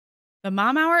The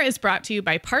Mom Hour is brought to you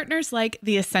by partners like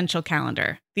The Essential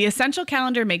Calendar. The Essential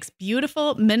Calendar makes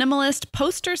beautiful, minimalist,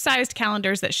 poster-sized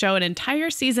calendars that show an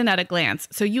entire season at a glance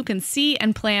so you can see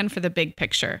and plan for the big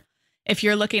picture. If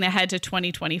you're looking ahead to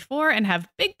 2024 and have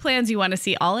big plans you want to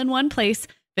see all in one place,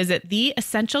 visit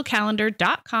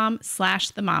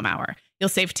theessentialcalendar.com/themomhour. You'll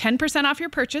save 10% off your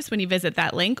purchase when you visit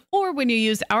that link or when you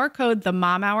use our code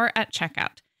TheMomHour at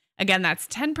checkout. Again, that's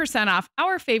 10% off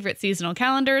our favorite seasonal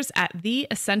calendars at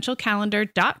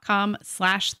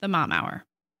theessentialcalendar.com/themomhour.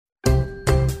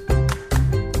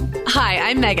 Hi,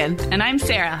 I'm Meagan. And I'm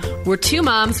Sarah. We're two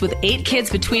moms with 8 kids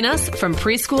between us from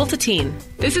preschool to teen.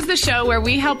 This is the show where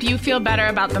we help you feel better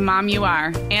about the mom you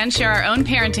are and share our own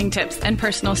parenting tips and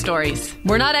personal stories.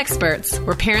 We're not experts.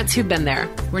 We're parents who've been there.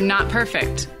 We're not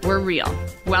perfect. We're real.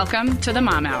 Welcome to the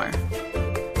Mom Hour.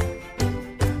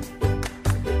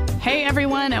 Hey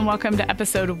everyone, and welcome to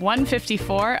episode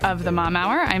 154 of the Mom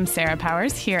Hour. I'm Sarah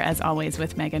Powers, here as always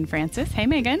with Meagan Francis. Hey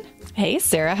Meagan. Hey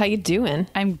Sarah, how you doing?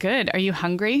 I'm good. Are you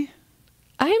hungry?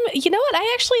 You know what?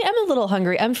 I actually am a little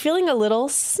hungry. I'm feeling a little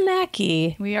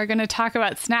snacky. We are going to talk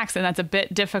about snacks, and that's a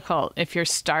bit difficult if you're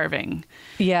starving.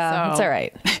 Yeah, that's all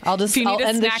right. I'll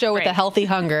end the show with a healthy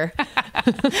hunger.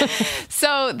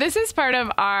 So this is part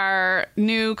of our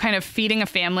new kind of Feeding a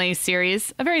Family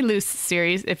series, a very loose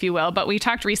series, if you will. But we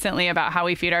talked recently about how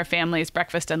we feed our families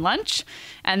breakfast and lunch.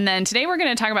 And then today we're going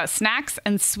to talk about snacks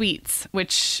and sweets,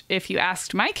 which if you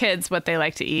asked my kids what they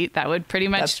like to eat, that would pretty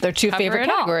much That's their two favorite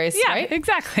categories, yeah, right?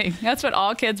 Exactly. That's what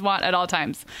all kids want at all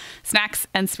times. Snacks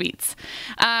and sweets.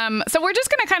 So we're just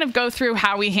going to kind of go through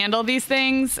how we handle these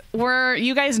things.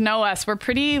 You guys know us. We're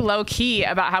pretty low key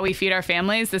about how we feed our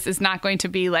families. This is not going to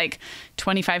be like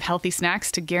 25 healthy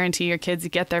snacks to guarantee your kids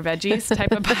get their veggies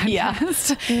type of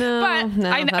podcast.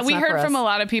 Yeah. We heard from a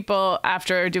lot of people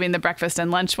after doing the breakfast and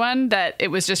lunch one that it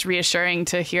was just reassuring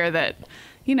to hear that,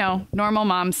 you know, normal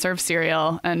moms serve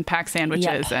cereal and pack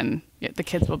sandwiches and the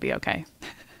kids will be okay.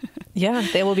 Yeah,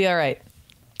 they will be all right.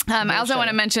 I also want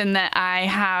to mention that I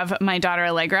have my daughter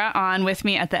Allegra on with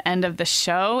me at the end of the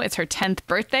show. It's her 10th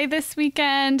birthday this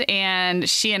weekend, and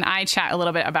she and I chat a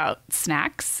little bit about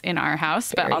snacks in our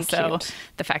house, but also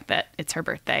the fact that it's her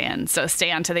birthday. And so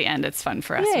stay on to the end. It's fun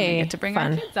for us when we get to bring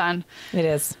our kids on. It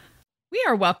is. We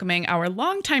are welcoming our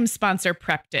longtime sponsor,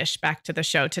 Prep Dish, back to the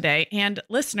show today. And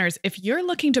listeners, if you're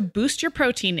looking to boost your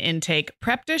protein intake,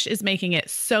 Prep Dish is making it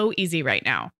so easy right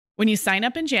now. When you sign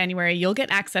up in January, you'll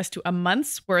get access to a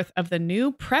month's worth of the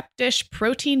new Prep Dish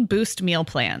Protein Boost meal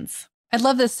plans. I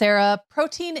love this, Sarah.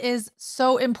 Protein is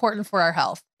so important for our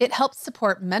health. It helps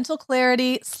support mental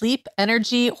clarity, sleep,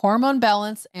 energy, hormone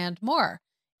balance, and more.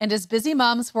 And as busy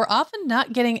moms, we're often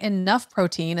not getting enough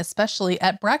protein, especially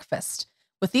at breakfast.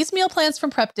 With these meal plans from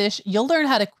Prep Dish, you'll learn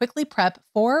how to quickly prep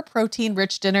 4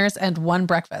 protein-rich dinners and 1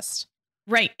 breakfast.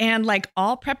 Right. And like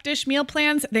all Prep Dish meal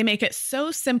plans, they make it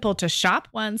so simple to shop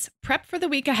once, prep for the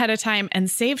week ahead of time, and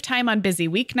save time on busy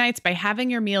weeknights by having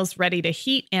your meals ready to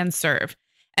heat and serve.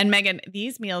 And Meagan,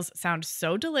 these meals sound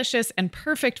so delicious and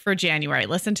perfect for January.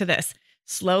 Listen to this.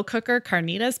 Slow cooker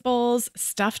carnitas bowls,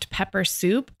 stuffed pepper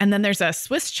soup, and then there's a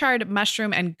Swiss chard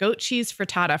mushroom and goat cheese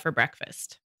frittata for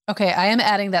breakfast. Okay, I am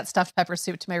adding that stuffed pepper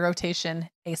soup to my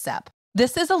rotation ASAP.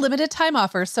 This is a limited time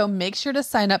offer, so make sure to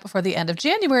sign up before the end of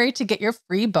January to get your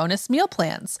free bonus meal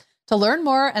plans. To learn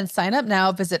more and sign up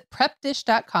now, visit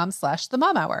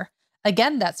prepdish.com/themomhour.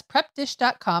 Again, that's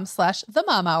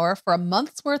prepdish.com/themomhour for a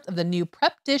month's worth of the new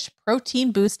Prep Dish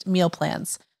Protein Boost meal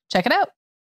plans. Check it out.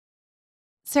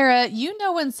 Sarah, you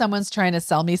know when someone's trying to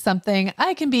sell me something,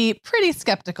 I can be pretty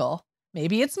skeptical.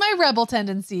 Maybe it's my rebel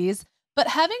tendencies, but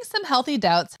having some healthy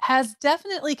doubts has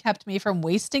definitely kept me from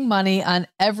wasting money on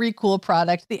every cool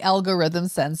product the algorithm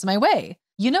sends my way.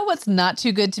 You know what's not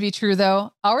too good to be true,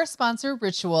 though? Our sponsor,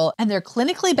 Ritual, and their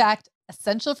clinically backed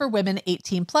Essential for Women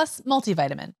 18 Plus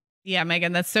multivitamin. Yeah,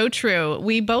 Meagan, that's so true.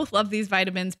 We both love these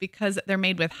vitamins because they're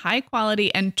made with high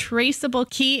quality and traceable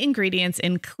key ingredients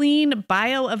in clean,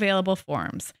 bioavailable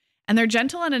forms. And they're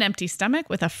gentle on an empty stomach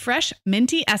with a fresh,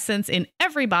 minty essence in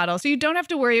every bottle, so you don't have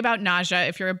to worry about nausea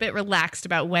if you're a bit relaxed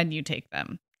about when you take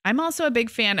them. I'm also a big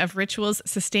fan of Ritual's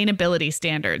sustainability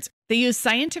standards. They use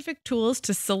scientific tools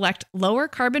to select lower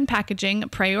carbon packaging,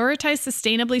 prioritize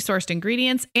sustainably sourced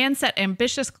ingredients, and set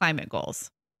ambitious climate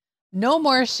goals. No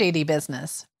more shady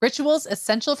business. Ritual's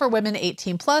Essential for Women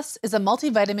 18 Plus is a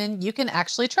multivitamin you can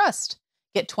actually trust.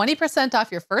 Get 20% off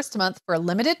your first month for a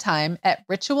limited time at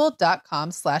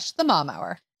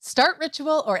ritual.com/themomhour. Start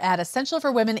Ritual or add Essential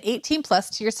for Women 18 Plus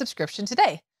to your subscription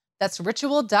today. That's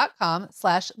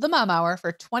ritual.com/themomhour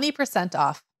for 20%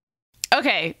 off.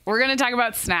 Okay, we're going to talk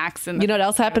about snacks. You know what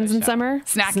else happens in summer?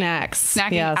 Snacks.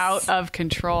 Snacking Yes. out of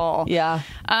control. Yeah.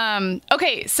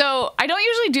 Okay, so I don't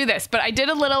usually do this, but I did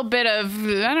a little bit of,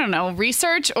 I don't know,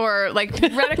 research or like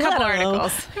read a couple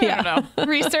articles. I don't know.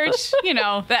 Research,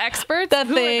 the experts. That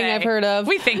Who are thing they? I've heard of.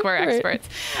 We think we're experts.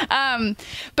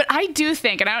 But I do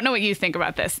think, and I don't know what you think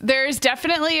about this, there's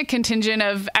definitely a contingent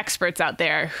of experts out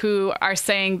there who are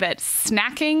saying that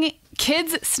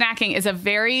kids snacking is a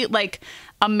very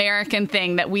American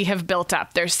thing that we have built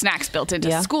up. There's snacks built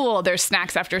into school. There's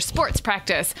snacks after sports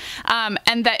practice.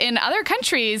 And that in other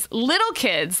countries, little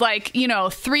kids,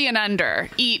 3 and under,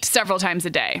 eat several times a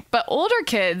day. But older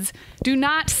kids do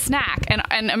not snack.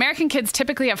 And American kids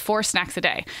typically have 4 snacks a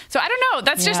day. So I don't know.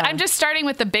 That's I'm just starting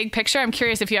with the big picture. I'm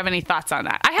curious if you have any thoughts on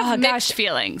that. I have mixed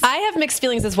feelings. I have mixed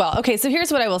feelings as well. Okay, so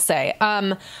here's what I will say.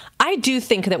 I do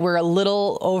think that we're a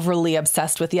little overly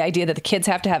obsessed with the idea that the kids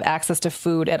have to have access to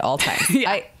food at all times.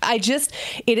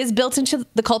 It is built into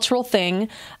the cultural thing.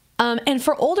 And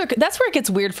for older, that's where it gets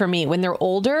weird for me when they're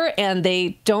older and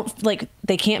they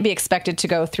they can't be expected to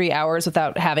go 3 hours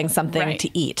without having something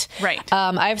to eat. Right.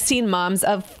 I've seen moms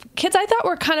of kids I thought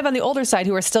were kind of on the older side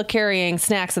who are still carrying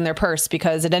snacks in their purse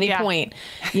because at any point,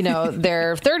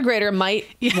 their third grader might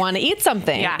want to eat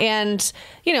something. Yeah. And,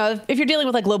 if you're dealing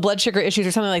with low blood sugar issues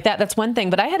or something like that, that's one thing.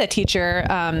 But I had a teacher,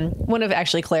 one of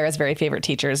actually Clara's very favorite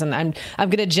teachers, and I'm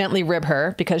going to gently rib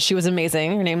her because she was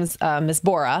amazing. Her name's Miss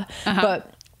Bora.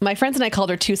 But my friends and I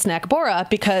called her 2 Snack Bora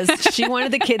because she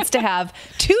wanted the kids to have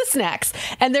 2 snacks.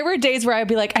 And there were days where I'd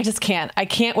be like, I just can't. I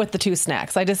can't with the 2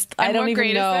 snacks. I don't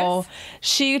even know.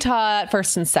 She taught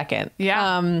first and second.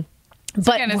 Yeah.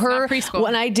 But again,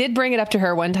 when I did bring it up to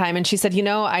her one time and she said,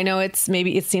 I know it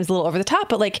seems a little over the top,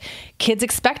 but kids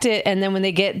expect it. And then when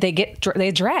they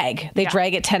drag. They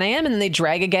drag at 10 a.m. and then they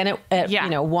drag again at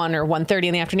 1 or 1:30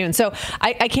 in the afternoon. So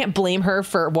I can't blame her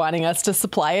for wanting us to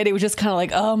supply it. It was just kind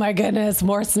of oh my goodness,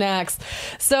 more snacks.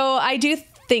 So I do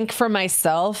think for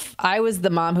myself, I was the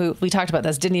mom who, we talked about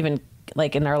this, didn't even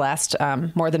in our last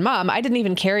More Than Mom, I didn't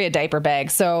even carry a diaper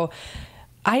bag. So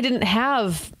I didn't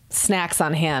have snacks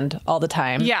on hand all the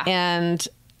time. Yeah. And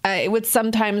I would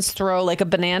sometimes throw a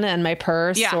banana in my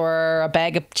purse or a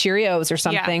bag of Cheerios or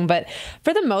something. Yeah. But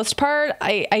for the most part,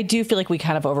 I do feel like we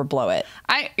kind of overblow it.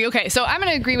 Okay. So I'm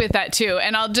going to agree with that too.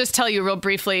 And I'll just tell you real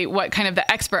briefly what kind of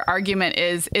the expert argument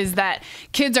is that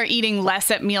kids are eating less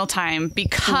at mealtime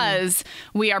because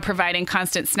we are providing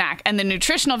constant snack. And the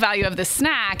nutritional value of the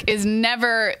snack is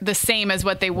never the same as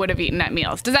what they would have eaten at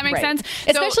meals. Does that make sense?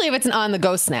 Especially if it's an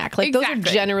on-the-go snack. Those are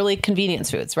generally convenience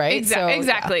foods, right?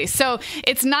 Exactly. So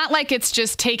it's not like it's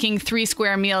just taking 3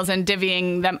 square meals and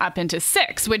divvying them up into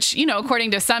 6, which,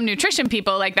 according to some nutrition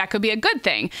people, that could be a good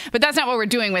thing. But that's not what we're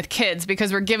doing with kids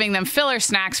because we're giving them filler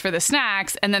snacks for the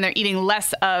snacks and then they're eating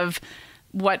less of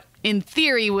what in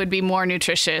theory would be more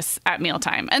nutritious at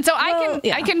mealtime. And so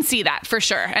I can see that for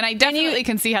sure. And I definitely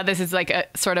can see how this is a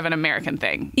sort of an American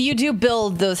thing. You do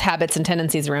build those habits and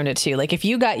tendencies around it too. If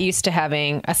you got used to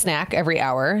having a snack every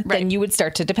hour, then you would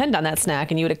start to depend on that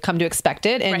snack and you would come to expect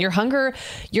it. And your hunger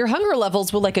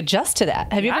levels will adjust to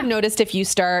that. Have you ever noticed if you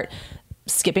start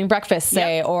skipping breakfast,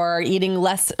 say, or eating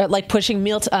less, pushing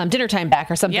dinner time back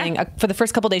or something. For the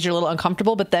first couple of days, you're a little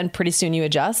uncomfortable, but then pretty soon you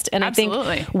adjust. And Absolutely.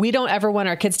 I think we don't ever want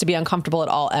our kids to be uncomfortable at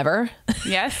all, ever.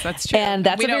 Yes, that's true. And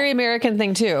that's a very American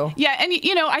thing too. Yeah. And,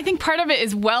 I think part of it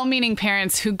is well-meaning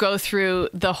parents who go through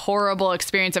the horrible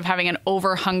experience of having an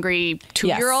over-hungry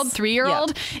 2-year-old,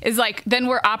 3-year-old is then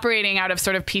we're operating out of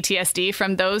sort of PTSD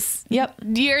from those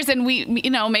years. And we,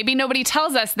 maybe nobody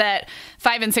tells us that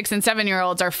 5 and 6 and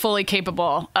 7-year-olds are fully capable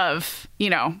of,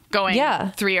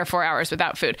 going 3 or 4 hours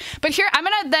without food. But here, I'm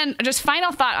going to then just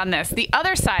final thought on this. The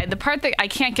other side, the part that I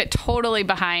can't get totally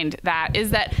behind that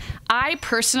is that I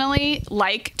personally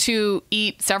like to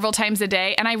eat several times a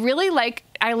day. And I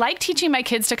like teaching my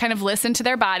kids to kind of listen to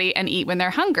their body and eat when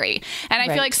they're hungry. And I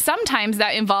feel like sometimes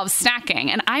that involves snacking.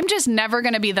 And I'm just never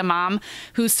going to be the mom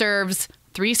who serves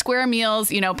 3 square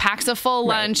meals, packs a full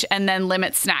lunch and then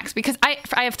limits snacks because I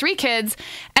have 3 kids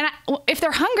and if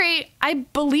they're hungry, I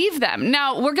believe them.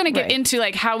 Now we're going to get into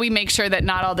how we make sure that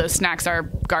not all those snacks are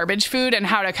garbage food and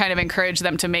how to kind of encourage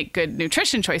them to make good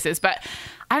nutrition choices. But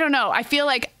I don't know. I feel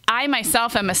like I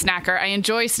myself am a snacker. I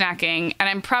enjoy snacking, and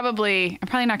I'm probably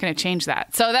not going to change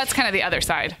that. So that's kind of the other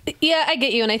side. Yeah, I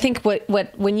get you. And I think what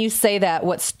when you say that,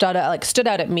 what stood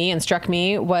out at me and struck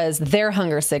me was their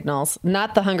hunger signals,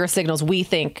 not the hunger signals we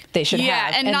think they should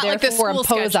have, and not like the school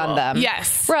impose schedule on them.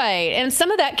 Yes, right. And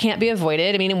some of that can't be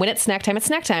avoided. I mean, when it's snack time, it's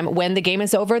snack time. When the game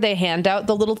is over, they hand out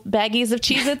the little baggies of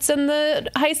Cheez-Its and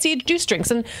the high-C juice drinks.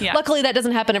 And luckily, that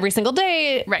doesn't happen every single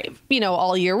day, right?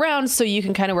 All year round, so you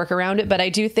can kind of work around it. But I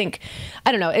do think think,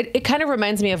 I don't know, it kind of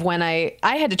reminds me of when I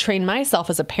had to train myself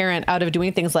as a parent out of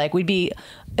doing things like we'd be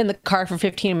in the car for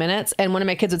 15 minutes and one of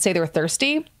my kids would say they were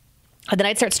thirsty. And then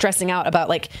I'd start stressing out about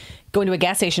like going to a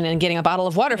gas station and getting a bottle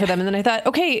of water for them. And then I thought,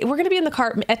 okay, we're going to be in the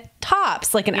car at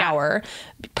tops like an hour,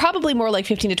 probably more like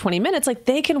 15 to 20 minutes. Like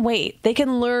they can wait. They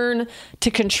can learn to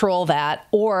control that,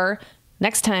 or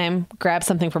next time grab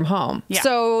something from home. Yeah.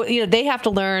 So, they have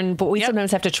to learn, but we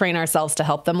sometimes have to train ourselves to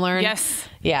help them learn. Yes.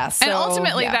 Yeah. So, and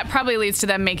ultimately that probably leads to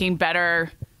them making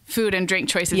better food and drink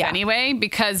choices anyway,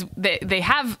 because they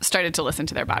have started to listen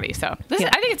to their body. So I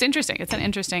think it's interesting.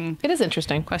 It is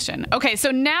interesting question. Okay.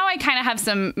 So now I kind of have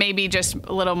some, maybe just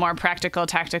a little more practical,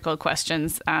 tactical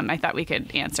questions I thought we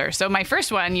could answer. So my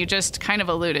first one, you just kind of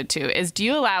alluded to, is do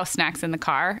you allow snacks in the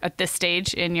car at this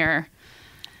stage in your,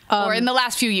 or in the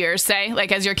last few years, say,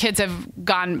 like as your kids have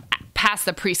gone past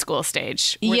the preschool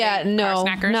stage? No,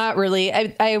 not really.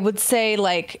 I would say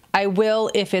like I will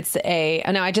if it's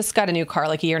now I just got a new car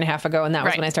like a year and a half ago, and that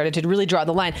was when I started to really draw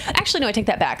the line. Actually, no, I take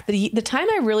that back. The time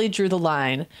I really drew the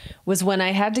line was when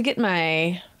I had to get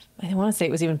I want to say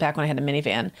it was even back when I had a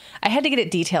minivan. I had to get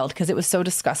it detailed because it was so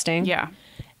disgusting. Yeah.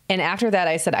 And after that,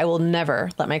 I said, I will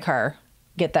never let my car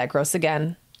get that gross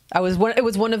again. It was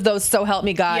one of those so help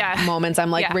me God moments. I'm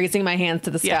like raising my hands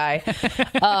to the sky.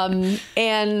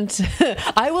 And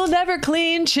I will never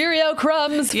clean Cheerio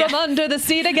crumbs from under the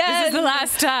seat again. This is the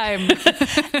last time.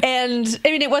 And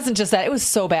I mean, it wasn't just that. It was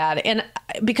so bad. And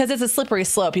because it's a slippery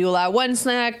slope, you allow one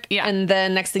snack and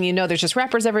then next thing you know, there's just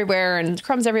wrappers everywhere and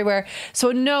crumbs everywhere.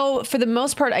 So no, for the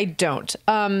most part, I don't.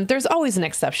 There's always an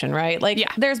exception, right? Like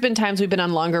there's been times we've been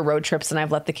on longer road trips and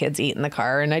I've let the kids eat in the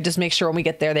car, and I just make sure when we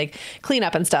get there, they clean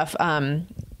up and stuff.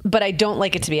 But I don't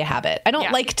like it to be a habit. I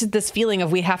don't like this feeling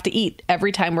of we have to eat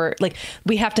every time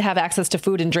we have to have access to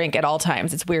food and drink at all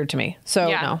times. It's weird to me. So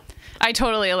no. I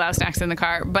totally allow snacks in the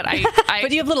car, but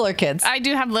but you have littler kids. I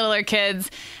do have littler kids.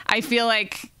 I feel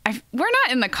like we're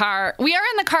not in the car. We are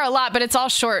in the car a lot, but it's all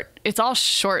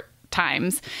short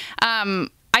times.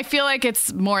 I feel like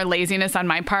it's more laziness on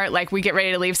my part. Like we get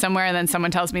ready to leave somewhere and then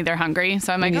someone tells me they're hungry.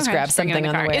 So I'm like, just grab something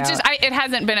on the way out. It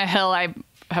hasn't been a hill I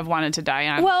have wanted to die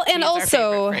on. Well, and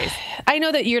also I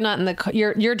know that you're not in the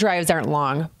your drives aren't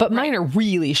long, but mine are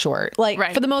really short,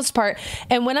 like for the most part.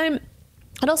 And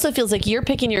it also feels like you're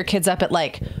picking your kids up at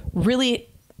like really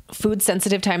food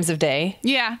sensitive times of day.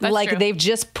 Yeah, that's like true. They've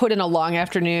just put in a long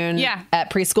afternoon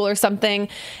at preschool or something,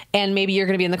 and maybe you're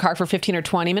going to be in the car for 15 or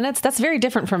 20 minutes. That's very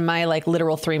different from my like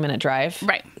literal 3-minute drive.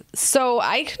 Right. So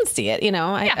I can see it,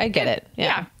 I get it.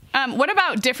 Yeah. What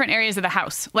about different areas of the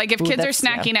house? Like if kids are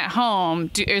snacking at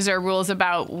home, is there rules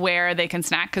about where they can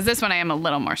snack? Because this one I am a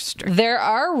little more strict. There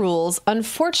are rules.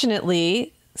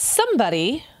 Unfortunately,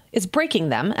 somebody is breaking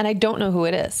them, and I don't know who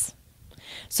it is.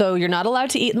 So you're not allowed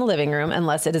to eat in the living room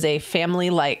unless it is a family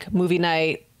like movie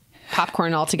night,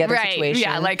 popcorn all together situation.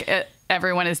 Yeah, like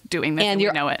everyone is doing this and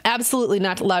you're we know it. Absolutely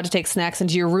not allowed to take snacks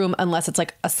into your room unless it's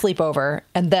like a sleepover.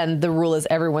 And then the rule is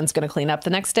everyone's going to clean up the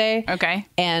next day. Okay.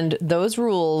 And those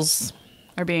rules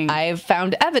I've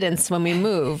found evidence when we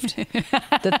moved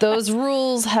that those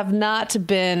rules have not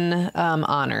been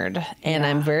honored. And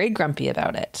I'm very grumpy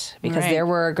about it because there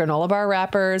were granola bar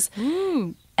wrappers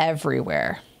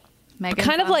everywhere. Meagan's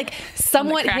kind of like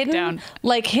somewhat hidden,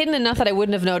 like hidden enough that I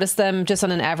wouldn't have noticed them just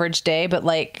on an average day. But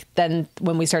like then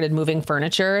when we started moving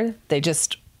furniture, they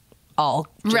just all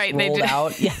rolled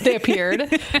out. Yeah, they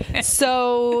appeared.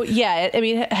 So yeah, I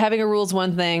mean, having a rule is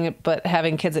one thing, but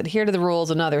having kids adhere to the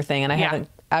rules another thing. And I haven't.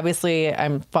 Obviously,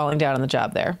 I'm falling down on the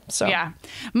job there. So yeah,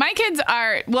 my kids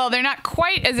are, well, they're not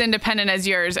quite as independent as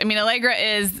yours. I mean, Allegra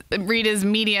Reed is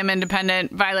medium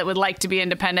independent. Violet would like to be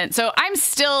independent. So I'm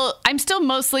still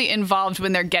mostly involved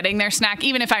when they're getting their snack,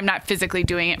 even if I'm not physically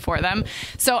doing it for them.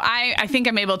 So I think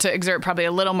I'm able to exert probably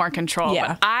a little more control.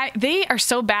 Yeah. But they are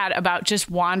so bad about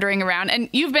just wandering around. And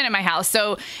you've been at my house,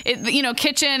 so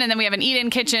kitchen, and then we have an eat-in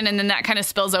kitchen, and then that kind of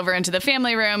spills over into the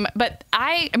family room. But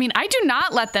I do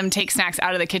not let them take snacks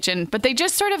out of the kitchen, but they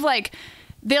just sort of like,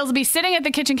 they'll be sitting at the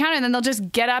kitchen counter and then they'll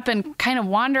just get up and kind of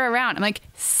wander around. I'm like,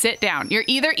 sit down. You're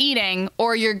either eating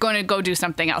or you're going to go do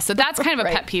something else. So that's kind of a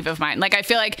pet peeve of mine. Like, I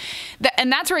feel like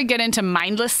and that's where I get into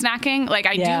mindless snacking. Like,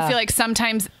 I do feel like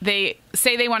sometimes they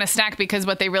say they want to snack because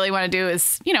what they really want to do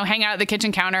is, hang out at the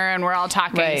kitchen counter and we're all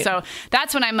talking. Right. So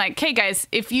that's when I'm like, hey guys,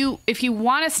 if you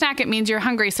want to snack, it means you're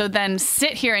hungry. So then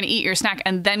sit here and eat your snack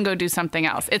and then go do something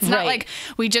else. It's not like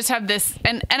we just have this,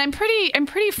 and I'm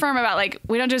pretty firm about like,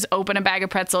 we don't just open a bag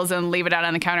of pretzels and leave it out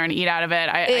on the counter and eat out of it.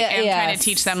 I am trying to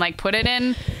teach them, like, put it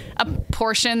in a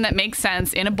portion that makes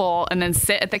sense in a bowl and then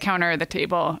sit at the counter or the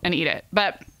table and eat it.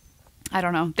 But I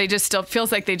don't know. They just still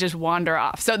feels like they just wander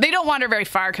off. So they don't wander very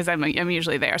far because I'm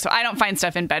usually there. So I don't find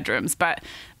stuff in bedrooms, but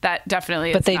that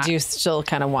definitely But they do still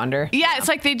kind of wander. Yeah, it's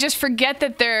like they just forget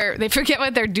that they forget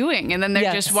what they're doing. And then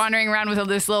they're just wandering around with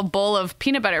this little bowl of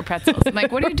peanut butter pretzels. I'm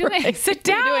like, what are you doing? Right. Sit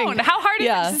down. How hard is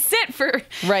it to sit for?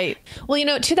 Right.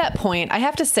 Well, to that point, I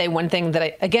have to say one thing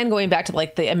that again, going back to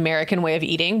like the American way of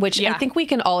eating, which I think we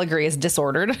can all agree is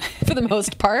disordered for the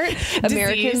most part.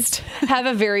 Americans have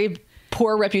a very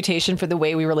poor reputation for the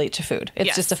way we relate to food.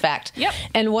 It's just a fact. Yep.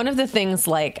 And one of the things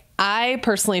like I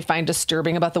personally find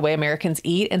disturbing about the way Americans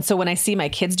eat, and so when I see my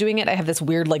kids doing it, I have this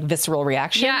weird like visceral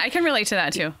reaction. Yeah, I can relate to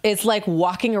that too. It's like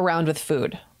walking around with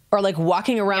food or like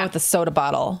walking around with a soda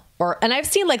bottle and I've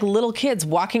seen like little kids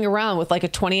walking around with like a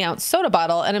 20-ounce soda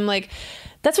bottle and I'm like,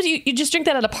 that's what you just drink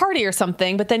that at a party or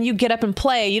something, but then you get up and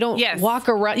play. You don't walk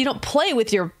around, you don't play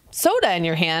with your soda in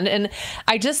your hand. And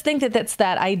I just think that that's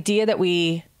that idea that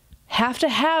we have to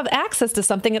have access to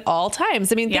something at all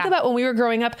times. I mean, think about when we were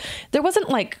growing up, there wasn't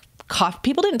like coffee.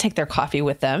 People didn't take their coffee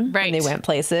with them when they went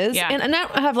places. Yeah. And I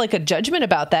don't have like a judgment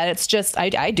about that. It's just,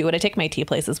 I do it. I take my tea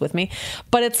places with me,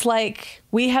 but it's like,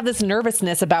 we have this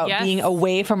nervousness about being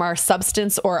away from our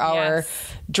substance or our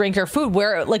drink or food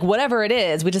where like, whatever it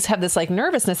is, we just have this like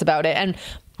nervousness about it. And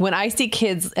when I see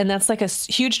kids, and that's like a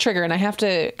huge trigger, and I have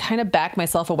to kind of back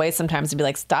myself away sometimes and be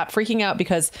like, stop freaking out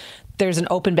because there's an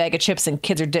open bag of chips and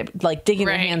kids are digging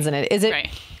their hands in it. Is it,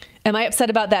 am I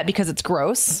upset about that because it's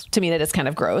gross? To me, that is kind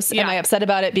of gross. Am I upset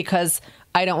about it because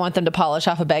I don't want them to polish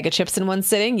off a bag of chips in one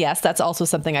sitting? Yes, that's also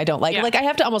something I don't like. Like I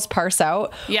have to almost parse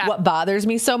out what bothers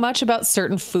me so much about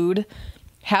certain food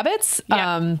habits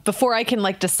before I can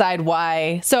like decide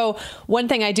why. So one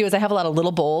thing I do is I have a lot of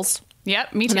little bowls.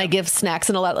 Yep, me too. And I give snacks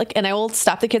and a lot and I will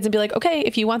stop the kids and be like, okay,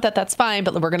 if you want that, that's fine,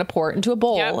 but we're going to pour it into a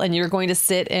bowl and you're going to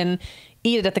sit and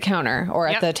eat it at the counter or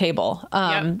at the table.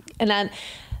 And then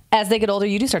as they get older,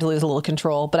 you do start to lose a little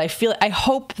control, but I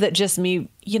hope that just me,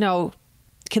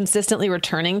 consistently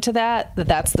returning to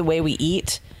that's the way we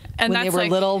eat. And when they were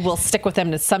little, will stick with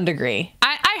them to some degree.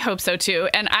 I hope so too.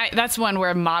 And that's one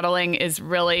where modeling is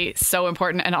really so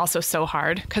important and also so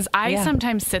hard. Because I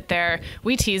sometimes sit there,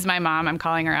 we tease my mom, I'm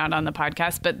calling her out on the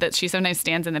podcast, but that she sometimes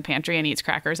stands in the pantry and eats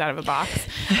crackers out of a box.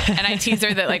 And I tease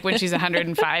her that like when she's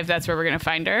 105, that's where we're going to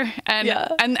find her.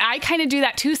 And I kind of do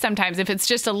that too sometimes. If it's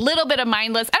just a little bit of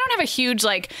mindless, I don't have a huge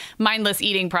like mindless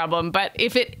eating problem, but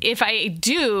if I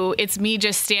do, it's me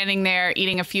just standing there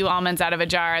eating a few almonds out of a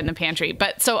jar in the pantry.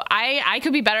 But so I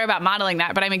could be better about modeling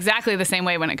that, but I'm exactly the same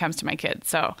way when it comes to my kids.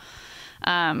 So,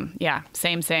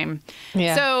 same.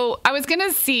 Yeah. So I was going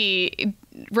to see,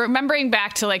 remembering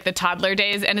back to like the toddler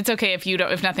days, and it's okay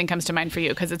if nothing comes to mind for you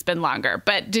because it's been longer,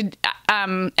 but did,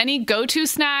 any go-to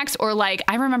snacks or like,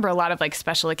 I remember a lot of like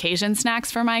special occasion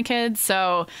snacks for my kids.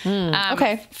 So,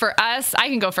 for us, I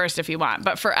can go first if you want,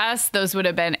 but for us, those would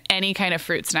have been any kind of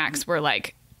fruit snacks were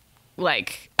like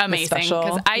amazing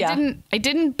because I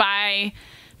didn't buy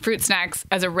fruit snacks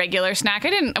as a regular snack.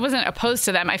 I wasn't opposed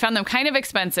to them. I found them kind of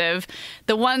expensive.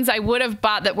 The ones I would have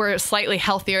bought that were slightly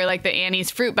healthier, like the Annie's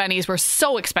Fruit Bunnies, were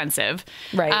so expensive.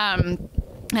 Right.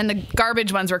 And the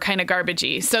garbage ones were kind of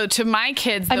garbagey. So to my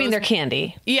kids, they're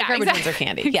candy. Yeah, the garbage ones are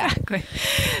candy. Exactly.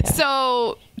 Yeah.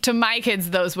 So to my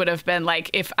kids, those would have been like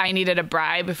if I needed a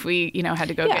bribe, if we, had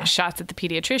to go get shots at the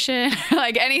pediatrician,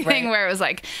 like anything where it was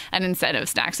like an incentive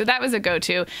snack. So that was a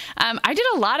go-to. I did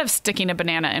a lot of sticking a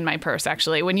banana in my purse,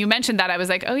 actually. When you mentioned that, I was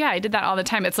like, oh yeah, I did that all the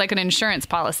time. It's like an insurance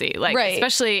policy, like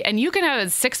especially, and you can have a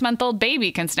 6-month-old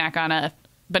baby can snack on a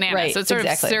banana. So it sort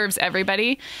of serves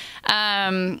everybody.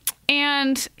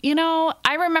 And,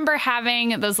 I remember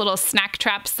having those little snack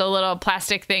traps, the little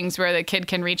plastic things where the kid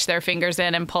can reach their fingers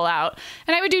in and pull out.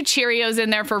 And I would do Cheerios in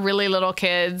there for really little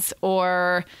kids,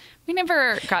 or we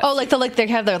never got... Oh, they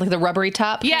have the rubbery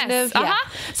top? Yes. Kind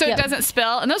of? So it doesn't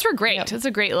spill. And those were great. Yep. It's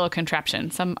a great little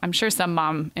contraption. I'm sure some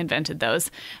mom invented those.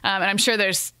 And I'm sure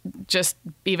there's just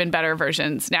even better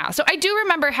versions now. So I do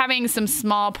remember having some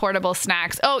small portable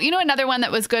snacks. Oh, another one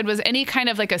that was good was any kind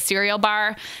of like a cereal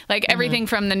bar, like everything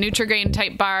from the Nutri-Grain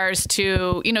type bars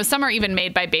to, some are even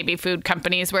made by baby food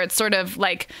companies where it's sort of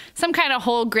like some kind of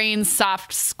whole grain,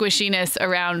 soft squishiness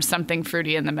around something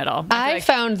fruity in the middle. I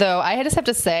found though, I just have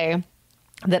to say,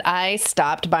 that I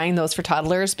stopped buying those for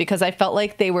toddlers because I felt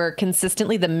like they were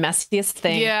consistently the messiest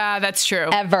thing. Yeah, that's true.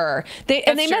 Ever. They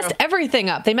messed everything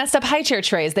up. They messed up high chair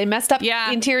trays. They messed up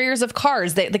interiors of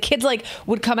cars. The kids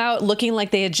would come out looking like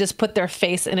they had just put their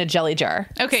face in a jelly jar.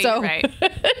 Okay, so, you're right.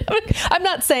 I'm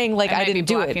not saying I didn't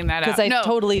do it because I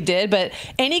totally did, but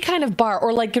any kind of bar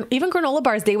or like even granola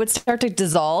bars, they would start to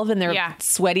dissolve in their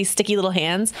sweaty, sticky little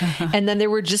hands. And then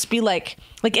there would just be like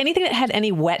Like anything that had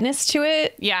any wetness to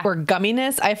it or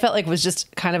gumminess, I felt like was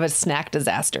just kind of a snack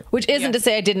disaster, which isn't to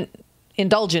say I didn't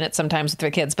indulge in it sometimes with my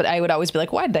kids, but I would always be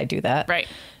like, why did I do that? Right.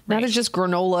 Now there's just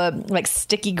granola, like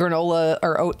sticky granola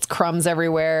or oats crumbs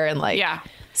everywhere and like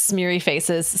smeary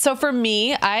faces. So for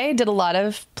me, I did a lot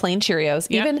of plain Cheerios.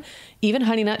 Even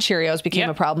Honey Nut Cheerios became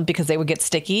a problem because they would get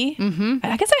sticky. Mm-hmm.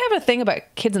 I guess I have a thing about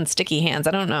kids and sticky hands.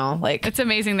 I don't know. Like, it's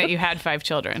amazing that you had 5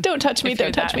 children. Don't touch me.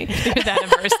 Don't touch me. You're that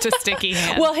averse to sticky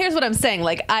hands. Well, here's what I'm saying.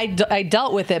 Like I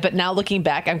dealt with it, but now looking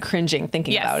back, I'm cringing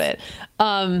thinking about it.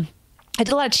 I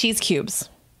did a lot of cheese cubes.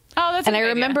 Oh, that's a good idea.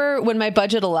 Remember when my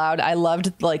budget allowed, I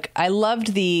loved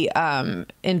the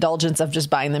indulgence of just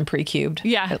buying them pre-cubed.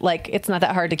 Yeah. Like it's not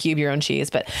that hard to cube your own cheese,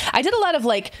 but I did a lot of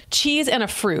like cheese and a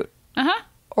fruit. Uh-huh.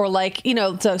 Or like,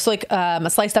 so like a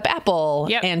sliced up apple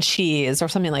and cheese or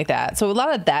something like that. So a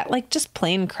lot of that, like just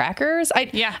plain crackers. I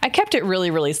kept it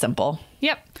really, really simple.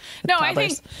 Yep. No,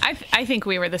 toddlers. I think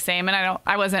we were the same, and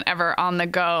I wasn't ever on the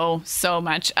go so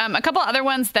much. A couple other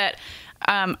ones that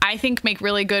I think make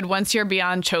really good once you're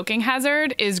beyond choking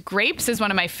hazard is grapes is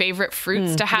one of my favorite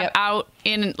fruits to have out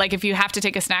in, like, if you have to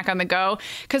take a snack on the go,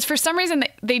 because for some reason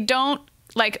they don't,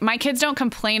 like, my kids don't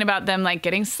complain about them like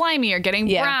getting slimy or getting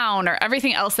brown or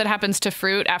everything else that happens to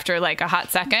fruit after like a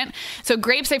hot second. So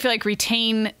grapes, I feel like,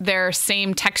 retain their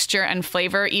same texture and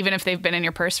flavor even if they've been in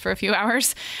your purse for a few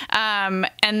hours. And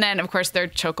then of course they're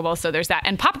chokeable, so there's that.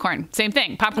 And popcorn, same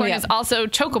thing. Popcorn is also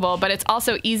chokeable, but it's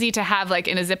also easy to have like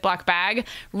in a Ziploc bag,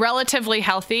 relatively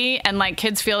healthy, and like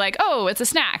kids feel like, oh, it's a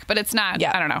snack, but it's not.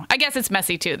 I don't know. I guess it's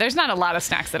messy too. There's not a lot of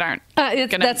snacks that aren't.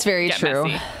 That's very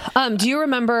true. Do you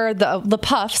remember the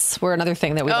puffs were another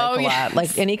thing that we liked a lot.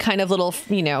 Like any kind of little,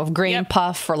 grain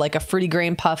puff or like a fruity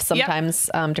grain puff. Sometimes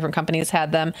different companies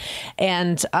had them.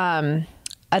 And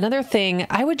another thing,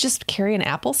 I would just carry an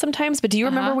apple sometimes. But do you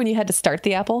remember when you had to start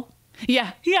the apple?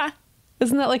 Yeah. Yeah.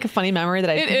 Isn't that like a funny memory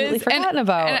that I'd completely forgotten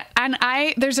about? And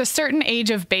there's a certain age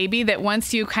of baby that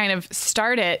once you kind of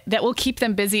start it, that will keep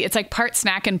them busy. It's like part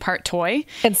snack and part toy.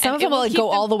 And some of them will like go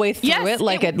all the way through it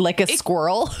like a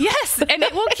squirrel. Yes. And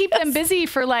it will keep them busy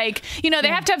for like, they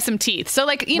have to have some teeth. So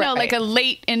like, like a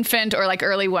late infant or like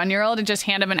early 1-year-old, and just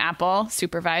hand them an apple,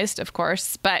 supervised, of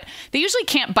course. But they usually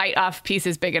can't bite off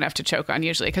pieces big enough to choke on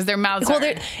usually because their mouths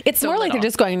it's so more little. like they're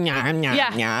just going, nyam, nyam,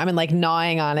 nyam, and like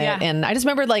gnawing on it. And I just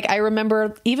remember, I remember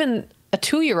even a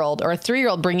 2-year-old or a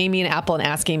 3-year-old bringing me an apple and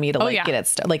asking me to get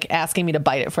it, asking me to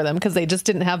bite it for them because they just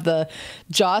didn't have the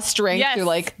jaw strength or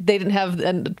like they didn't have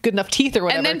good enough teeth or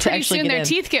whatever. And then pretty soon their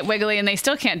teeth get wiggly and they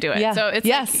still can't do it. Yeah. So it's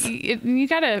like, you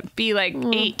gotta be like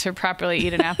 8 to properly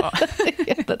eat an apple.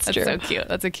 That's true. So cute.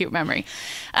 That's a cute memory.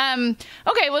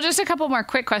 Okay, well, just a couple more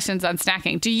quick questions on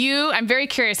snacking. I'm very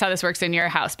curious how this works in your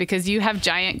house because you have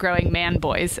giant growing man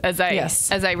boys, as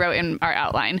I wrote in our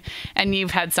outline, and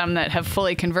you've had some that have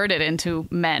fully converted into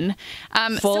men.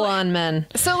 Full on men.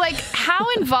 So like, how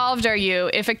involved are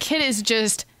you if a kid is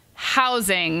just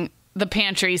housing the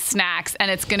pantry snacks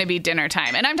and it's going to be dinner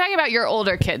time? And I'm talking about your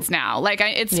older kids now. Like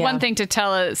it's one thing to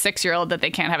tell a 6-year-old that they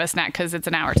can't have a snack because it's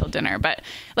an hour till dinner, but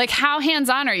like, how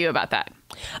hands-on are you about that?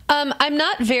 I'm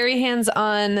not very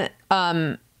hands-on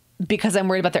because I'm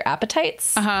worried about their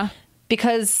appetites.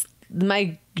 Because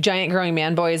my giant growing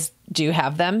man boys do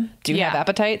have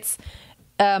appetites.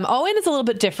 Owen is a little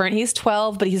bit different. He's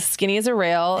 12, but he's skinny as a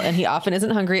rail, and he often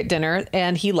isn't hungry at dinner,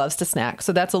 and he loves to snack.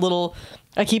 So that's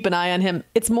I keep an eye on him.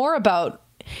 It's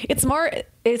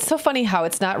so funny how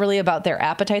it's not really about their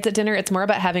appetites at dinner. It's more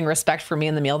about having respect for me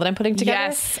and the meal that I'm putting together.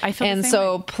 Yes, I feel and the same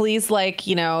so way. Please,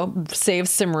 save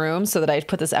some room so that I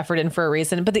put this effort in for a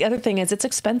reason. But the other thing is it's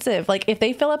expensive. Like if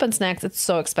they fill up on snacks, it's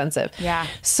so expensive. Yeah.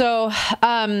 So,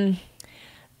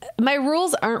 my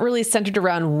rules aren't really centered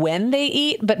around when they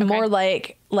eat, but more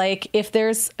like if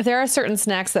there are certain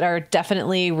snacks that are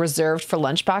definitely reserved for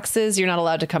lunch boxes, you're not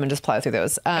allowed to come and just plow through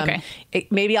those.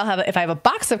 Maybe if I have a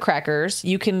box of crackers,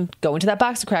 you can go into that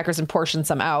box of crackers and portion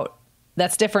some out.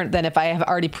 That's different than if I have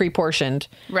already pre-portioned.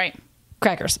 Right.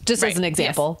 Crackers, just as an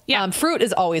example. Yes. Yeah. Fruit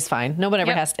is always fine. No one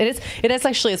ever has to.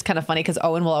 It's kind of funny because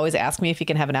Owen will always ask me if he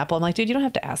can have an apple. I'm like, dude, you don't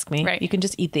have to ask me. Right. You can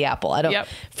just eat the apple.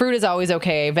 Fruit is always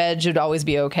okay. Veg would always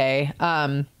be okay.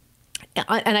 And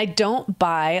I don't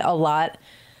buy a lot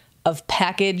of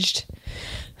packaged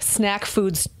snack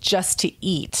foods just to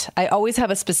eat. I always have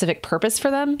a specific purpose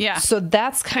for them. Yeah. So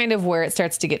that's kind of where it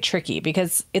starts to get tricky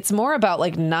because it's more about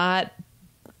like not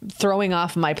throwing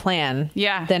off my plan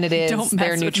than it is don't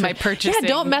mess with my purchasing. Yeah,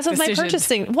 don't mess with my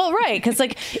purchasing. Well, right. Because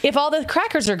like if all the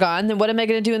crackers are gone, then what am I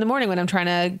going to do in the morning when I'm trying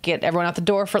to get everyone out the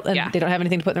door and they don't have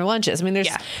anything to put in their lunches? I mean, there's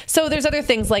other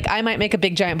things like I might make a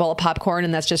big giant bowl of popcorn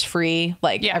and that's just free.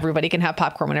 Like everybody can have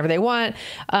popcorn whenever they want.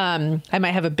 I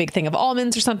might have a big thing of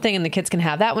almonds or something and the kids can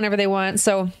have that whenever they want.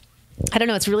 So I don't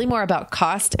know. It's really more about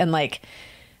cost and like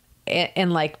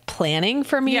planning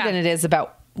for me than it is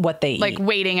about what they eat. Like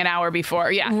waiting an hour before.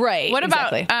 Yeah. Right. What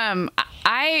about,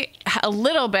 I a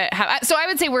little bit have, so I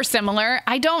would say we're similar.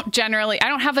 I don't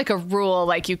have like a rule,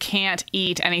 like you can't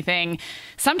eat anything.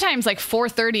 Sometimes like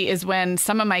 4:30 is when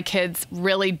some of my kids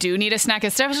really do need a snack,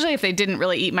 especially if they didn't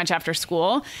really eat much after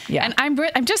school. Yeah. And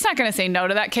I'm just not going to say no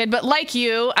to that kid, but like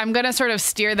you, I'm going to sort of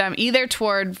steer them either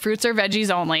toward fruits or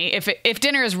veggies only. If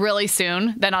dinner is really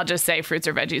soon, then I'll just say fruits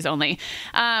or veggies only.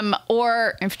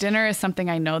 Or if dinner is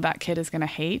something I know that kid is going to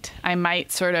hate, I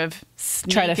might sort of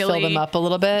try to fill them up a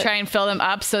little bit. Try and fill them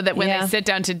up so that when they sit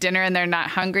down to dinner and they're not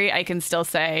hungry, I can still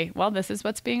say, well, this is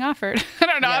what's being offered. I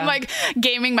don't know. Yeah. I'm like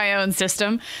gaming my own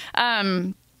system.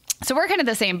 So we're kind of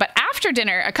the same, but after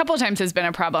dinner, a couple of times has been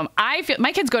a problem. I feel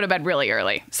my kids go to bed really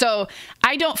early. So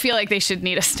I don't feel like they should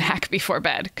need a snack before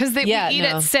bed because we eat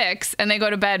at 6 and they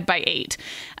go to bed by 8.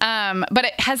 But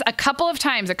it has a couple of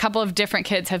times, a couple of different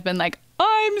kids have been like,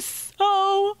 I'm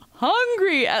so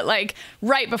hungry at like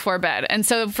right before bed. And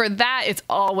so for that, it's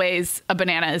always a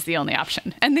banana is the only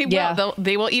option. And they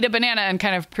will eat a banana and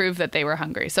kind of prove that they were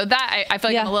hungry. So that I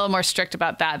feel like I'm a little more strict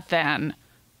about that than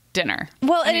dinner.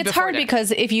 Well, and it's hard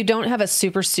because if you don't have a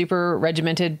super, super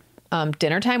regimented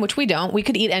dinner time, which we don't, we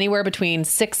could eat anywhere between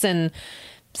 6 and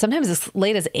sometimes as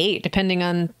late as 8, depending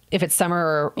on if it's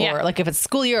summer or like if it's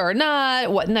school year or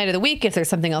not, what night of the week, if there's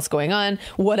something else going on,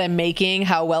 what I'm making,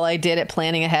 how well I did at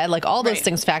planning ahead, like all those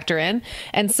things factor in.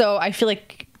 And so I feel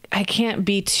like I can't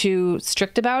be too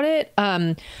strict about it.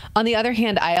 On the other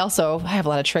hand, I have a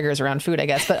lot of triggers around food, I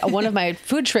guess, but one of my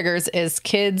food triggers is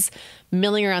kids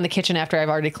milling around the kitchen after I've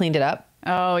already cleaned it up.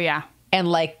 Oh yeah. And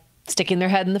like sticking their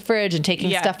head in the fridge and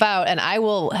taking stuff out. And I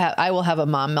will have a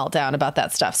mom meltdown about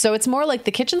that stuff. So it's more like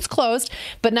the kitchen's closed,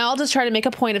 but now I'll just try to make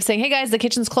a point of saying, hey guys, the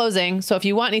kitchen's closing. So if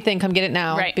you want anything, come get it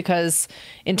now. Right. Because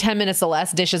in 10 minutes, the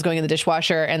last dish is going in the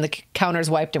dishwasher and the counter's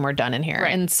wiped and we're done in here.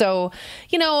 Right. And so,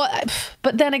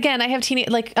 but then again, I have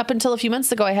like up until a few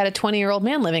months ago, I had a 20-year-old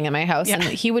man living in my house and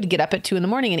he would get up at 2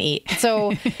 a.m. and eat.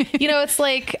 So, it's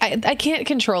like, I can't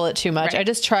control it too much. Right. I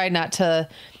just try not to,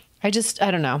 I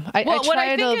don't know. What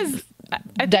I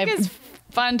think is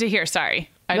fun to hear. Sorry.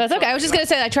 That's okay. I was just going to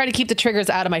say, I try to keep the triggers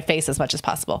out of my face as much as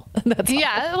possible. Well,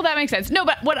 that makes sense. No,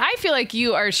 but what I feel like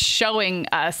you are showing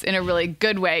us in a really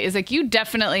good way is like you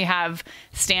definitely have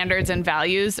standards and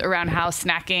values around how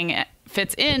snacking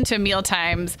fits into meal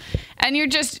times. And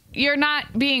you're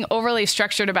not being overly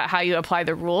structured about how you apply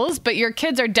the rules, but your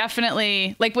kids are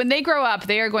definitely like when they grow up,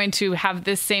 they are going to have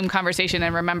this same conversation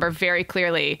and remember very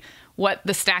clearly what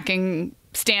the snacking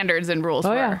standards and rules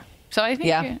were. Yeah. So I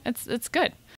think it's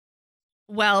good.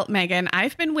 Well, Meagan,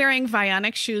 I've been wearing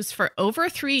Vionic shoes for over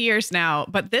 3 years now,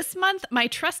 but this month, my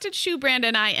trusted shoe brand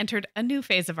and I entered a new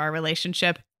phase of our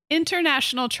relationship,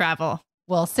 international travel.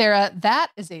 Well, Sarah,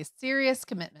 that is a serious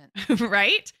commitment.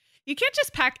 Right? You can't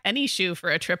just pack any shoe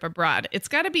for a trip abroad. It's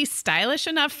got to be stylish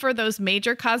enough for those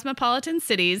major cosmopolitan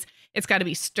cities. It's got to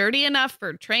be sturdy enough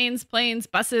for trains, planes,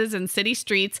 buses, and city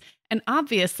streets. And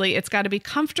obviously, it's got to be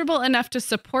comfortable enough to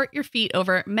support your feet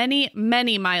over many,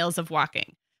 many miles of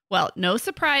walking. Well, no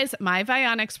surprise, my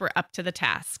Vionics were up to the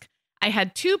task. I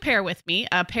had 2 pair with me,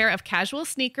 a pair of casual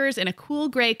sneakers in a cool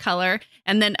gray color,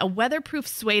 and then a weatherproof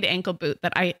suede ankle boot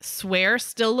that I swear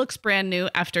still looks brand new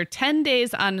after 10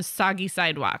 days on soggy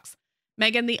sidewalks.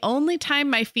 Meagan, the only time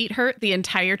my feet hurt the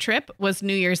entire trip was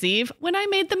New Year's Eve when I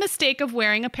made the mistake of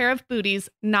wearing a pair of booties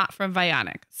not from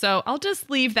Vionic. So I'll just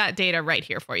leave that data right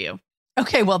here for you.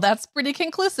 Okay, well, that's pretty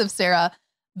conclusive, Sarah.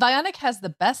 Vionic has the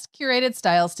best curated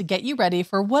styles to get you ready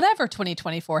for whatever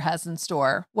 2024 has in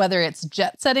store, whether it's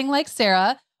jet setting like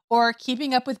Sarah or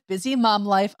keeping up with busy mom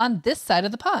life on this side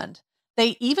of the pond.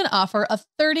 They even offer a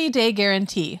 30-day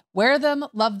guarantee. Wear them,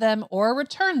 love them, or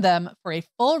return them for a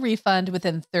full refund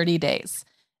within 30 days.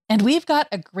 And we've got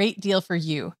a great deal for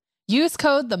you. Use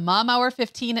code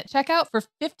TheMomHour15 at checkout for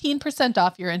 15%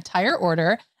 off your entire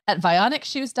order at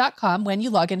VionicShoes.com when you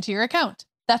log into your account.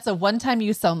 That's a one-time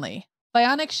use only.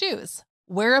 Vionic Shoes,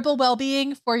 wearable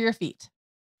well-being for your feet.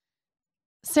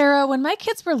 Sarah, when my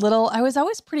kids were little, I was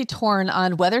always pretty torn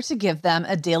on whether to give them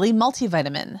a daily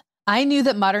multivitamin. I knew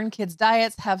that modern kids'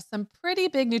 diets have some pretty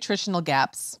big nutritional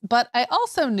gaps, but I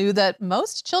also knew that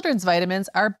most children's vitamins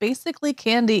are basically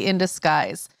candy in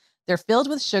disguise. They're filled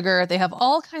with sugar. They have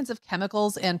all kinds of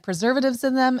chemicals and preservatives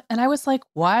in them. And I was like,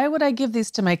 why would I give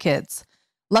these to my kids?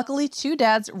 Luckily, 2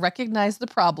 dads recognized the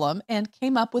problem and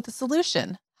came up with a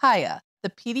solution. Hiya, the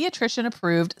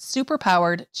pediatrician-approved,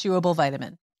 super-powered, chewable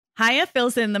vitamin. Hiya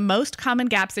fills in the most common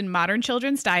gaps in modern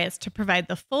children's diets to provide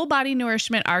the full body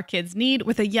nourishment our kids need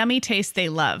with a yummy taste they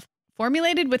love.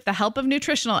 Formulated with the help of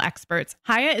nutritional experts,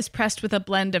 Hiya is pressed with a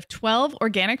blend of 12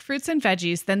 organic fruits and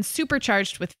veggies, then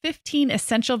supercharged with 15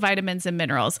 essential vitamins and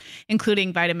minerals,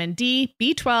 including vitamin D,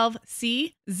 B12,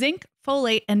 C, zinc,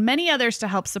 folate, and many others to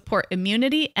help support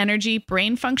immunity, energy,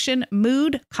 brain function,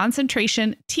 mood,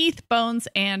 concentration, teeth, bones,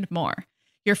 and more.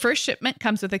 Your first shipment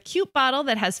comes with a cute bottle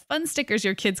that has fun stickers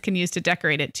your kids can use to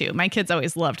decorate it too. My kids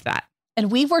always loved that. And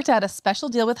we've worked out a special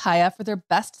deal with Hiya for their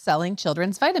best-selling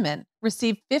children's vitamin.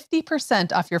 Receive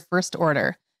 50% off your first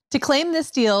order. To claim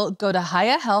this deal, go to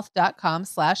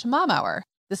hiyahealth.com/momhour.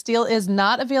 This deal is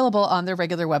not available on their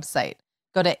regular website.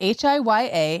 Go to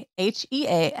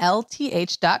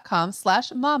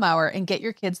hiyahealth.com/momhour and get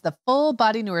your kids the full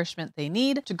body nourishment they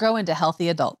need to grow into healthy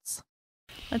adults.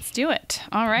 Let's do it.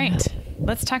 All right.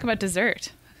 Let's talk about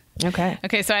dessert. Okay.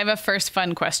 Okay, so I have a first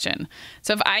fun question.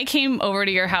 So if I came over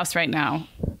to your house right now,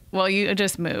 well, you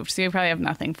just moved, so you probably have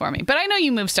nothing for me. But I know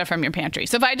you moved stuff from your pantry.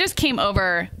 So if I just came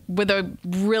over with a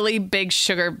really big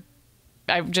sugar,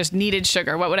 I just needed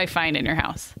sugar, what would I find in your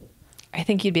house? I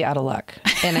think you'd be out of luck.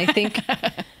 And I think,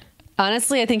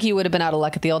 honestly, I think you would have been out of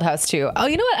luck at the old house too. Oh,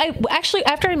 you know what? I actually,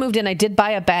 after I moved in, I did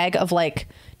buy a bag of like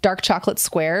dark chocolate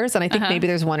squares. And I think maybe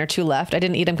there's 1 or 2 left. I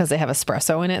didn't eat them because they have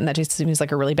espresso in it. And that just seems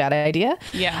like a really bad idea.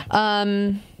 Yeah.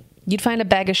 You'd find a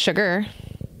bag of sugar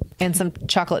and some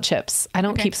chocolate chips. I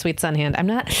don't keep sweets on hand. I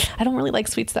don't really like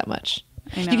sweets that much.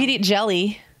 I know. You could eat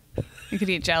jelly. You could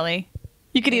eat jelly.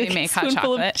 You could eat a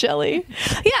spoonful of jelly.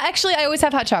 Yeah, actually, I always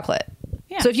have hot chocolate.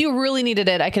 Yeah. So if you really needed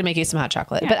it, I could make you some hot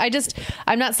chocolate. Yeah. But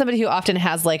I'm not somebody who often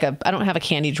has I don't have a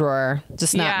candy drawer.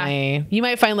 Just not you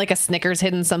might find like a Snickers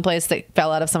hidden someplace that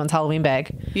fell out of someone's Halloween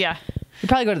bag. Yeah. You'd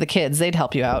probably go to the kids. They'd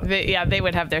help you out. They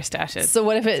would have their stashes. So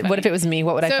what if it was me?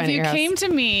 What would I find in your house? So if you came to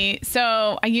me,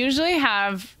 so I usually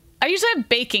have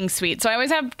baking sweets. So I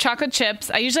always have chocolate chips.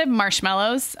 I usually have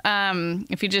marshmallows.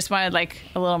 If you just wanted like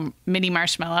a little mini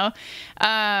marshmallow.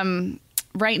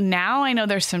 Right now, I know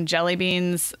there's some jelly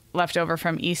beans left over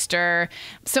from Easter.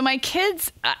 So my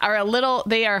kids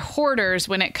they are hoarders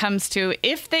when it comes to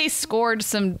if they scored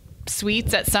some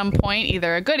sweets at some point,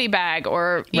 either a goodie bag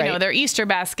or, you know, their Easter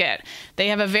basket. They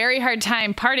have a very hard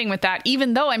time parting with that,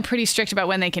 even though I'm pretty strict about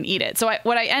when they can eat it. So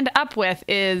what I end up with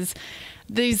is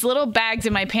these little bags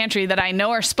in my pantry that I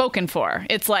know are spoken for.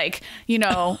 It's like, you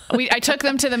know, I took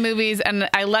them to the movies and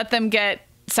I let them get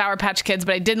Sour Patch Kids,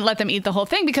 but I didn't let them eat the whole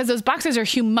thing because those boxes are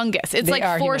humongous. It's like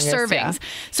 4 servings. Yeah.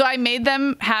 So I made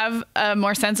them have a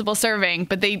more sensible serving,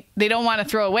 but they don't want to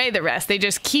throw away the rest. They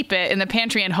just keep it in the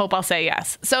pantry and hope I'll say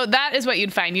yes. So that is what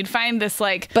you'd find. You'd find this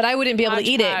like... But I wouldn't be able to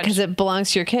eat it because it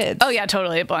belongs to your kids. Oh yeah,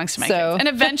 totally. It belongs to my kids. And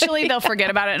eventually they'll forget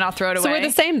about it and I'll throw it away. So we're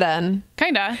the same then.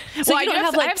 Kinda. So I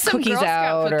have some cookies Girl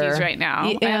Scout out cookies right now.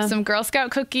 Yeah. I have some Girl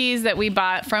Scout cookies that we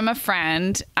bought from a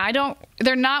friend.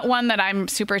 They're not one that I'm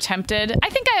super tempted. I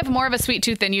think I have more of a sweet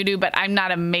tooth than you do, but I'm not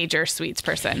a major sweets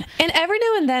person. And every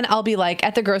now and then I'll be like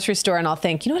at the grocery store and I'll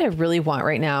think, you know what I really want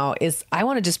right now is I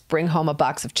want to just bring home a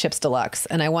box of Chips Deluxe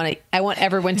and I want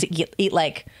everyone to eat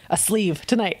like a sleeve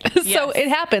tonight. Yes. So it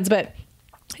happens, but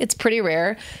it's pretty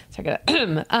rare. So I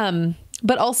gotta,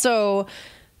 but also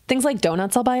things like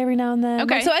donuts I'll buy every now and then.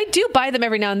 Okay. So I do buy them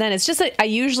every now and then. It's just that I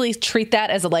usually treat that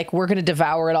as we're going to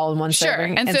devour it all in one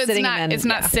serving. And so it's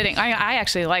not sitting. I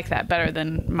actually like that better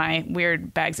than my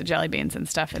weird bags of jelly beans and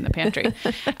stuff in the pantry.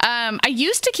 I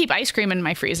used to keep ice cream in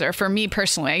my freezer for me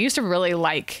personally. I used to really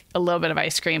like a little bit of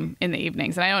ice cream in the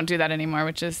evenings and I don't do that anymore,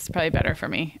 which is probably better for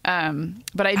me.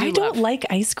 But I don't like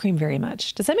ice cream very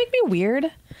much. Does that make me weird?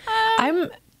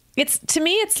 To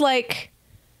me, it's like,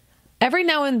 every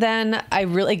now and then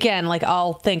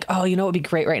I'll think, oh, you know what would be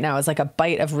great right now is like a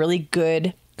bite of really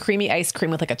good creamy ice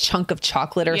cream with like a chunk of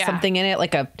chocolate or something in it.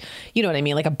 Like you know what I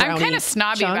mean? Like a brownie. I'm kind of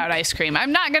snobby about ice cream.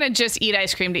 I'm not going to just eat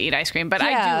ice cream to eat ice cream, but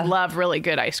I do love really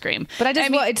good ice cream. But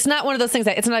it's not one of those things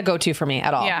it's not a go-to for me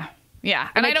at all. Yeah. Yeah.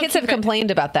 And my kids have complained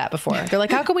about that before. They're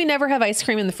like, how can we never have ice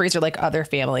cream in the freezer like other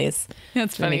families?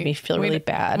 That's funny. It made me feel really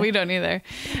bad. We don't either.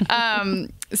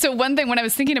 So one thing, when I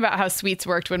was thinking about how sweets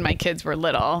worked when my kids were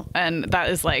little, and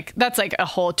that's like a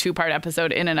whole 2-part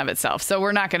episode in and of itself. So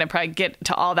we're not going to probably get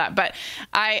to all that. But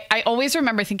I always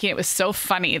remember thinking it was so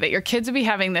funny that your kids would be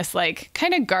having this like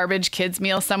kind of garbage kids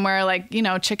meal somewhere, like, you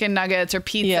know, chicken nuggets or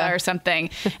pizza or something.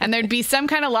 And there'd be some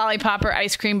kind of lollipop or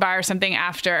ice cream bar or something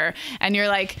after. And you're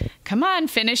like, come on,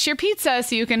 finish your pizza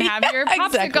so you can have your popsicle.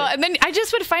 Exactly. And then I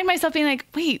just would find myself being like,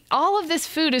 wait, all of this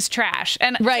food is trash.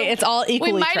 And right. So it's all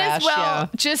equally trash. We might as well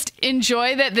just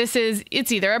enjoy that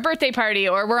it's either a birthday party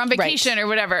or we're on vacation or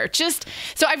whatever.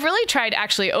 So I've really tried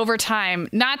actually over time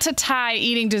not to tie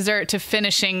eating dessert to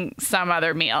finishing some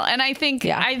other meal. And I think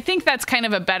that's kind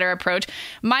of a better approach.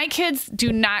 My kids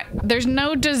there's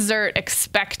no dessert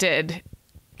expected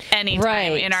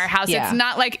anytime in our house. It's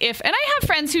not like and I have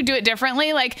friends who do it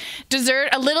differently, like dessert,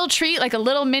 a little treat, like a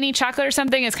little mini chocolate or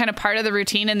something is kind of part of the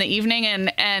routine in the evening,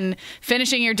 and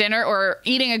finishing your dinner or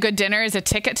eating a good dinner is a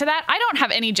ticket to that. I don't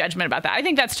have any judgment about that. I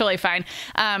think that's totally fine.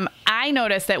 I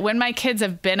notice that when my kids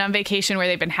have been on vacation where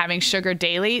they've been having sugar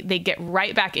daily, they get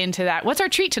right back into that. What's our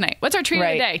treat tonight? What's our treat of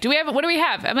the day? What do we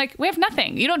have? I'm like, we have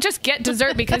nothing. You don't just get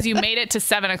dessert because you made it to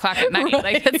 7:00 at night.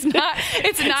 Like it's not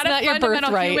a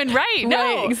fundamental human right.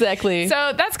 No. Exactly.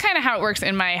 So that's kind of how it works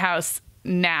in my house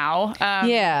now.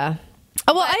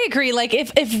 Oh, well, I agree. Like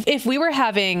if we were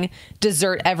having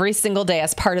dessert every single day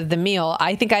as part of the meal,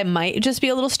 I think I might just be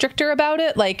a little stricter about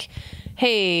it. Like,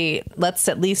 hey, let's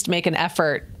at least make an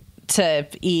effort to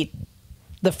eat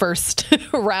the first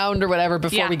round or whatever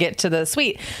before we get to the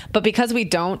sweet. But because we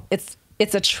don't,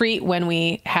 it's a treat when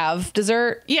we have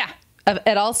dessert. Yeah.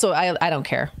 And also, I don't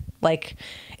care. Like,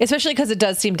 especially because it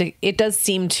does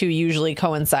seem to usually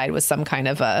coincide with some kind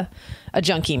of a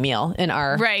junky meal in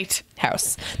our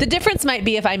house. The difference might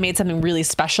be if I made something really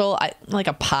special, like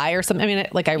a pie or something. I mean,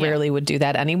 like I rarely would do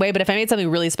that anyway, but if I made something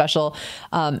really special,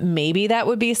 maybe that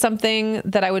would be something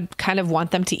that I would kind of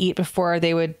want them to eat before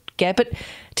they would get. But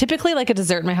typically like a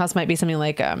dessert in my house might be something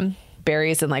like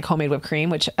berries and like homemade whipped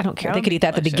cream, which I don't care. They could eat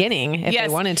that at the beginning if they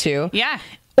wanted to. Yeah.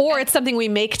 Or it's something we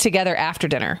make together after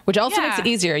dinner, which also makes it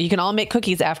easier. You can all make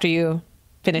cookies after you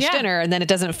finish dinner, and then it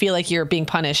doesn't feel like you're being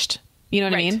punished. You know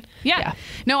what I mean? Yeah.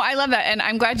 No, I love that. And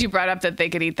I'm glad you brought up that they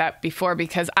could eat that before,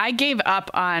 because I gave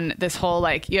up on this whole,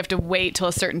 like, you have to wait till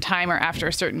a certain time or after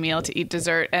a certain meal to eat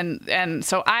dessert. And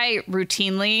so I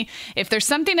routinely, if there's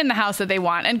something in the house that they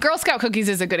want, and Girl Scout cookies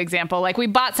is a good example. Like, we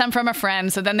bought some from a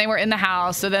friend, so then they were in the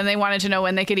house, so then they wanted to know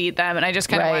when they could eat them. And I just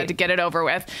kind of wanted to get it over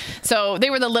with. So they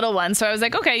were the little ones. So I was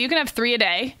like, okay, you can have 3 a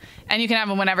day and you can have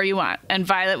them whenever you want. And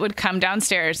Violet would come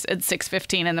downstairs at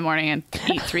 6:15 in the morning and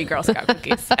eat 3 Girl Scout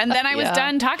cookies. And then I was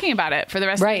done talking about it for the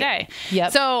rest of the day.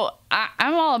 Yep. So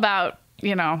I'm all about,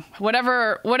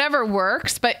 whatever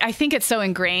works. But I think it's so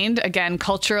ingrained, again,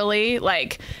 culturally,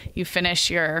 like you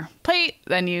finish your plate,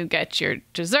 then you get your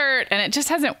dessert, and it just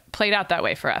hasn't played out that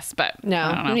way for us. But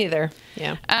no, me neither.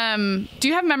 Yeah. Do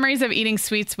you have memories of eating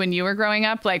sweets when you were growing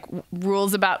up? Like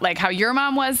rules about like how your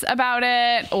mom was about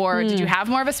it? Or did you have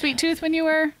more of a sweet tooth when you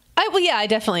were? I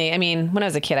definitely. I mean, when I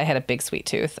was a kid, I had a big sweet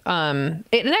tooth. And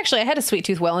actually, I had a sweet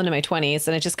tooth well into my 20s,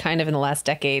 and it just kind of in the last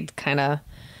decade kind of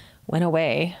went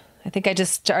away. I think I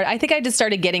just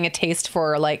started getting a taste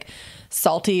for like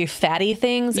salty, fatty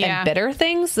things and bitter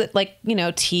things that like,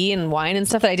 tea and wine and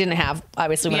stuff that I didn't have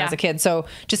obviously when I was a kid. So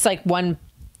just like one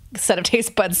set of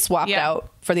taste buds swapped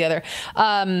out for the other.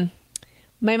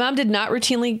 My mom did not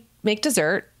routinely make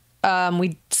dessert.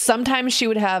 Sometimes she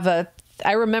would have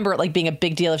I remember it like being a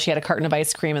big deal if she had a carton of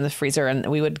ice cream in the freezer and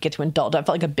we would get to indulge. I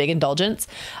felt like a big indulgence.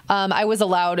 I was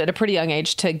allowed at a pretty young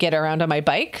age to get around on my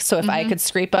bike. So if I could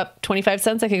scrape up 25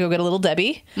 cents, I could go get a little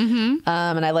Debbie. And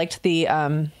I liked the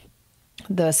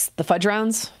fudge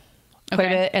rounds quite a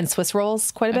bit and Swiss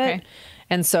rolls quite a bit.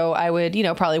 And so I would,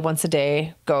 probably once a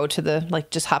day go to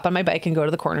just hop on my bike and go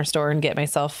to the corner store and get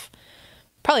myself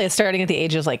probably starting at the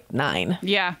age of like 9.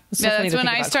 Yeah. That's when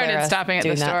I started stopping at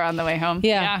the store on the way home.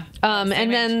 Yeah. And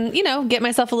then, get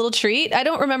myself a little treat. I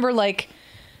don't remember and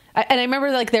I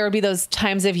remember like there would be those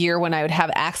times of year when I would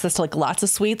have access to like lots of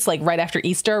sweets, like right after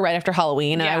Easter, right after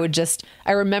Halloween. And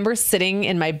I remember sitting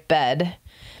in my bed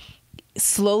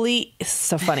slowly. It's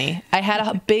so funny. I had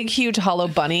a big, huge hollow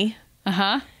bunny.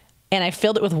 And I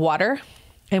filled it with water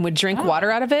and would drink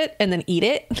water out of it and then eat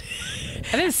it.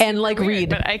 That is and like weird, read.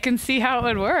 But I can see how it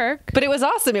would work. But it was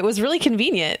awesome. It was really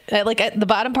convenient. Like the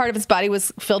bottom part of its body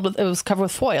was covered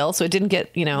with foil, so it didn't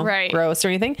get gross or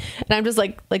anything. And I'm just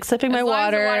like sipping my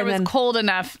water. As the water was cold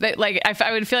enough that like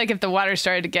I would feel like if the water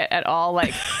started to get at all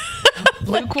like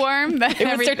lukewarm.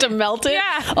 It would start to melt it.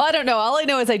 Yeah. Well, I don't know. All I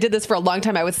know is I did this for a long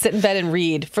time. I would sit in bed and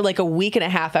read for like a week and a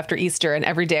half after Easter, and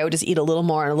every day I would just eat a little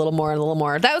more and a little more and a little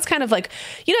more. That was kind of like,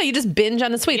 you just binge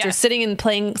on the sweets. Or sitting and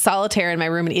playing solitaire in my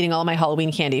room and eating all my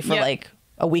Halloween candy for like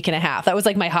a week and a half. That was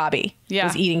like my hobby.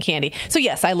 Was eating candy. So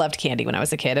yes, I loved candy when I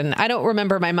was a kid, and I don't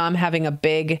remember my mom having a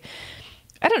big.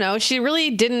 I don't know. She really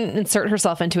didn't insert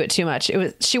herself into it too much.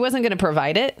 She wasn't going to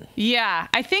provide it. Yeah,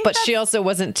 I think. But she also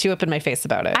wasn't too up in my face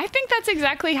about it. I think that's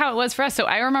exactly how it was for us. So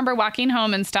I remember walking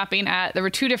home and stopping there were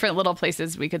 2 different little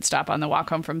places we could stop on the walk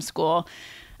home from school.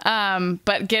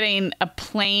 But getting a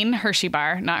plain Hershey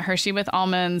bar, not Hershey with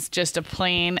almonds, just a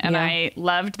plain. And I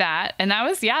loved that. And that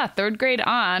was, 3rd grade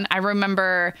on. I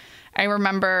remember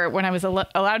when I was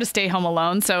allowed to stay home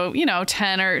alone. So,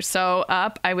 10 or so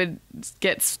up, I would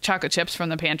get chocolate chips from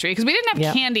the pantry because we didn't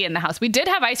have candy in the house. We did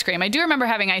have ice cream. I do remember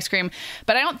having ice cream,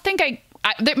 but I don't think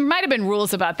there might have been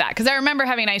rules about that because I remember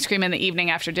having ice cream in the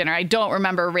evening after dinner. I don't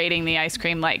remember raiding the ice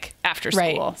cream like after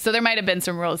school. Right. So there might have been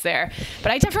some rules there.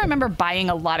 But I definitely remember buying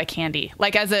a lot of candy.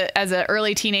 Like as a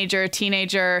early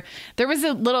teenager, there was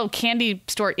a little candy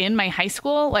store in my high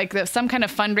school, like some kind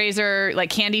of fundraiser, like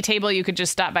candy table you could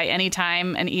just stop by any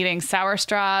time and eating sour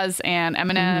straws and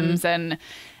M&Ms and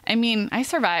I mean, I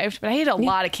survived, but I ate a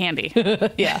lot of candy.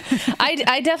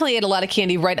 I definitely ate a lot of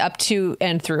candy right up to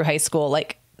and through high school.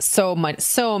 Like so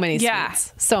many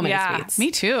sweets, sweets.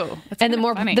 Me too. That's and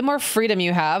the more freedom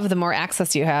you have, the more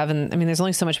access you have. And I mean, there's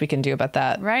only so much we can do about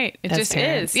that. Right. It just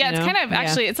parents, is. Yeah. It's kind of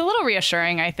actually, it's a little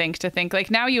reassuring, I think, to think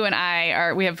like now you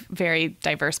and we have very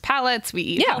diverse palates. We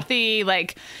eat healthy,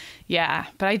 but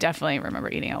I definitely remember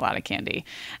eating a lot of candy.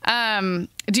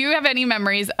 Do you have any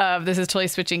memories this is totally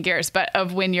switching gears, but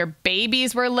of when your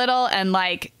babies were little and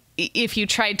like, if you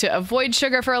tried to avoid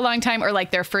sugar for a long time or like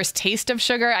their first taste of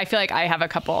sugar? I feel like I have a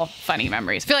couple funny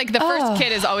memories. I feel like the first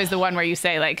kid is always the one where you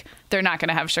say like, they're not going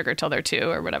to have sugar till they're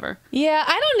 2 or whatever. Yeah.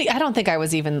 I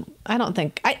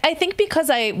think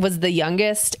because I was the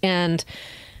youngest and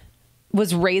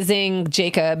was raising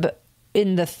Jacob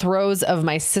in the throes of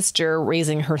my sister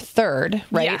raising her third,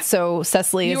 right? Yeah. So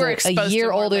Cecily is a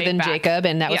year older than Jacob,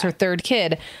 and that was her 3rd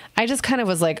kid. I just kind of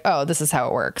was like, oh, this is how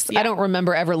it works. Yeah. I don't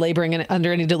remember ever laboring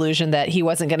under any delusion that he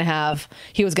was going to have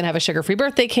a sugar-free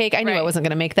birthday cake. I knew I wasn't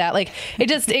going to make that. Like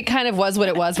it kind of was what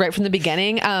it was right from the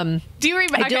beginning. Do you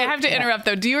remember? I have to interrupt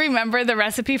though. Do you remember the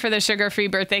recipe for the sugar-free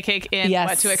birthday cake in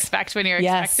What to Expect When You're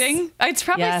Expecting? It's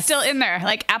probably still in there,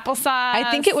 like applesauce.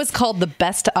 I think it was called the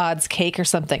Best Odds Cake or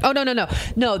something. Oh, no.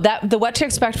 That the What to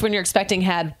Expect When You're Expecting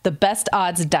had the Best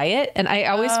Odds Diet, and I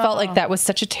always felt like that was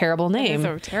such a terrible name.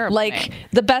 That is a terrible name.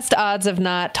 The best odds of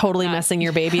not totally messing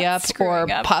your baby up or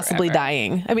possibly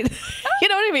dying. I mean, you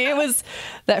know what I mean?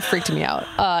 That freaked me out.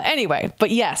 Anyway, but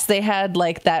yes, they had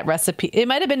like that recipe. It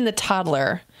might have been the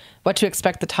toddler. What to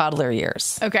Expect the toddler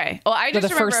years. Okay. Well, I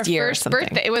just remember first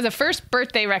birthday. It was a first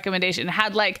birthday recommendation. It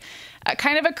had like a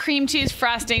kind of a cream cheese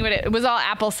frosting, but it was all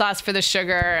applesauce for the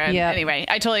sugar. And anyway,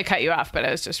 I totally cut you off, but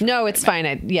I was just... No, it's fine.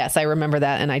 I remember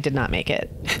that, and I did not make it.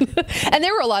 And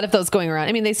there were a lot of those going around.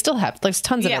 I mean, they still have. There's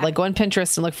tons of it. Like go on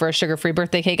Pinterest and look for a sugar-free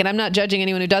birthday cake. And I'm not judging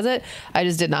anyone who does it. I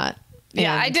just did not.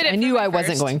 Yeah, I did it. I knew I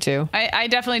wasn't going to. I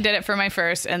definitely did it for my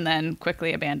first and then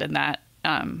quickly abandoned that.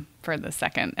 For the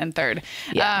 2nd and 3rd.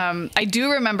 Yeah. I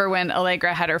do remember when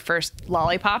Allegra had her first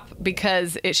lollipop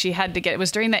because she had to it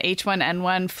was during the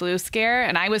H1N1 flu scare,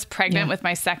 and I was pregnant with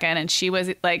my 2nd, and she was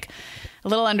like a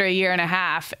little under a year and a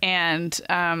half. And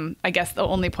I guess the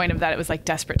only point of that, it was like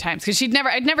desperate times because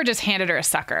I'd never just handed her a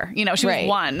sucker. She was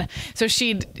 1. So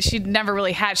she'd never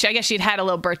really had, I guess she'd had a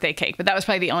little birthday cake, but that was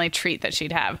probably the only treat that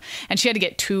she'd have. And she had to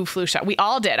get 2 flu shots. We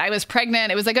all did. I was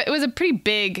pregnant. It was a pretty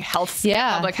big public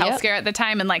health scare at the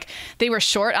time. And like they were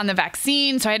short on the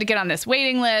vaccine. So I had to get on this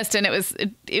waiting list, and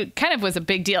it kind of was a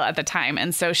big deal at the time.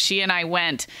 And so she and I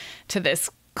went to this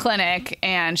clinic,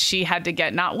 and she had to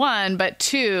get not 1 but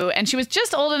 2, and she was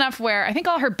just old enough where I think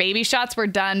all her baby shots were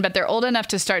done, but they're old enough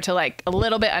to start to like a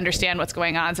little bit understand what's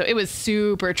going on. So it was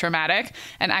super traumatic.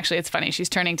 And actually it's funny, she's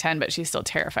turning 10, but she's still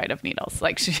terrified of needles.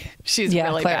 Like she's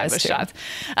really bad with shots.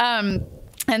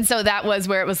 And so that was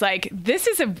where it was like, this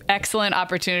is an excellent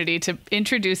opportunity to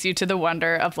introduce you to the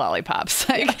wonder of lollipops.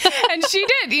 And she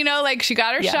did, she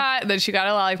got her shot, then she got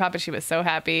a lollipop, and she was so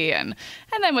happy. And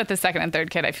then with the 2nd and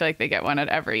 3rd kid, I feel like they get one at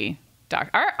every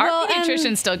doctor. Our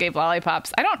pediatrician still gave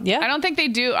lollipops. I don't think they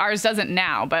do. Ours doesn't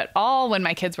now, but all when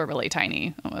my kids were really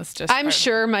tiny. It was just. I'm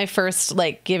sure my first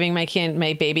giving my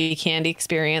baby candy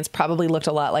experience probably looked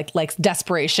a lot like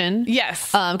desperation.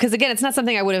 Yes. Because again, it's not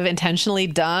something I would have intentionally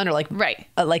done or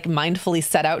mindfully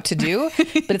set out to do,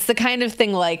 but it's the kind of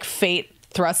thing like fate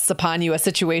thrusts upon you a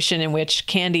situation in which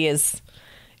candy is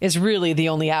is really the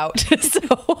only out.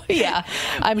 So yeah,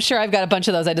 I'm sure I've got a bunch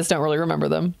of those. I just don't really remember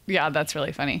them. Yeah, that's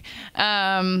really funny.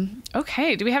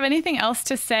 Okay. Do we have anything else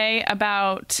to say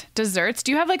about desserts?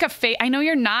 Do you have like I know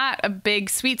you're not a big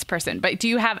sweets person, but do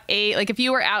you have like if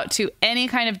you were out to any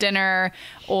kind of dinner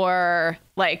or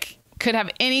like could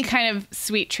have any kind of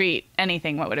sweet treat,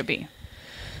 anything, what would it be?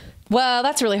 Well,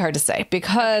 that's really hard to say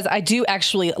because I do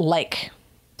actually like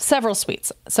several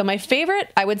sweets. So my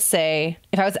favorite, I would say,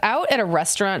 if I was out at a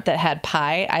restaurant that had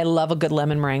pie, I love a good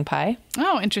lemon meringue pie.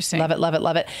 Oh, interesting. Love it, love it,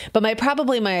 love it. But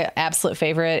my absolute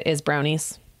favorite is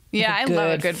brownies. Yeah, I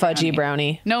love a good fudgy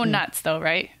brownie. No nuts though,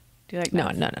 right? Do you like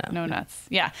nuts? No. No nuts.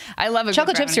 Yeah, I love a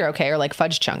chocolate good chips are okay, or like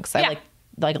fudge chunks. Yeah. I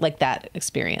like that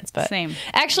experience. But same.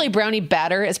 Actually, brownie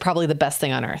batter is probably the best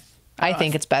thing on earth. I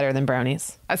think it's better than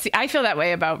brownies. See, I feel that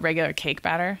way about regular cake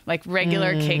batter. Like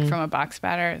regular cake from a box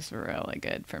batter is really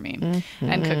good for me.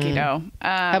 And cookie dough.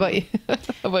 How about you?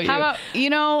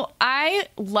 I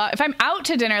love, if I'm out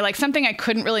to dinner, like something I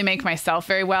couldn't really make myself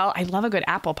very well, I love a good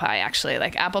apple pie, actually.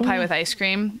 Like apple pie with ice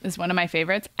cream is one of my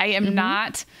favorites. I am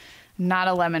not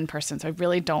a lemon person, so I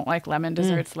really don't like lemon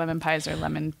desserts, lemon pies, or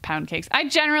lemon pound cakes. I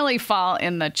generally fall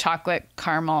in the chocolate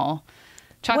caramel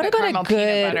peanut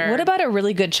butter. What about a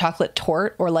really good chocolate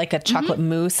torte or like a chocolate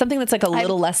mousse? Something that's like a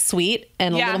little less sweet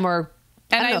and a little more,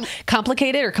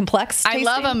 complicated or complex tasting.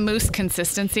 I love a mousse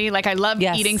consistency. Like I love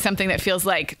eating something that feels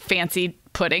like fancy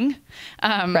pudding.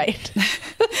 Right.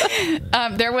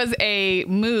 There was a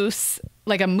mousse,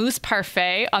 like a mousse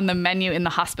parfait on the menu in the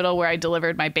hospital where I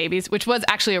delivered my babies, which was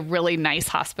actually a really nice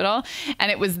hospital. And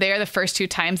it was there the first 2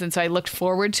 times. And so I looked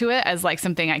forward to it as like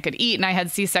something I could eat. And I had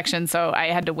C-section, so I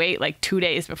had to wait like 2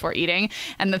 days before eating.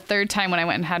 And the third time when I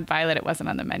went and had Violet, it wasn't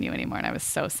on the menu anymore. And I was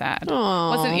so sad.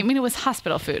 It was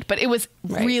hospital food, but it was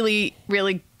really,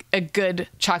 really a good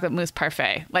chocolate mousse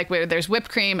parfait. Like where there's whipped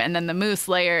cream and then the mousse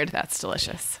layered. That's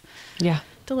delicious. Yeah.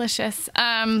 Delicious.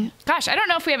 Gosh, I don't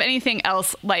know if we have anything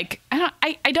else. Like,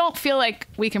 I don't feel like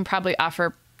we can probably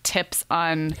offer tips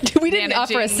on. We didn't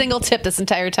offer a single tip this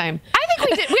entire time. I think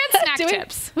we did. We had snack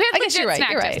tips. We had legit you're right.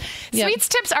 snack You're tips. Right. Yep. Sweets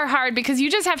tips are hard because you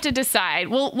just have to decide.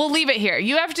 We'll leave it here.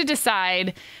 You have to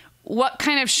decide what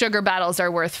kind of sugar battles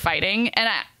are worth fighting. And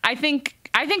I think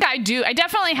I do. I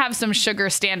definitely have some sugar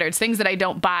standards, things that I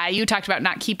don't buy. You talked about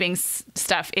not keeping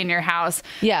stuff in your house.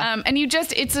 Yeah. And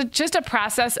it's just a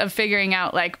process of figuring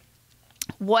out like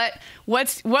what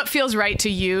feels right to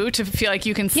you to feel like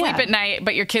you can sleep at night,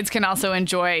 but your kids can also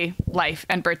enjoy life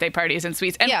and birthday parties and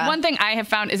sweets. And one thing I have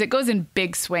found is it goes in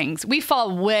big swings. We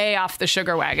fall way off the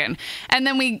sugar wagon, and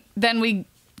then we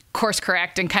course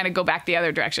correct and kind of go back the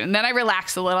other direction. And then I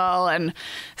relax a little. And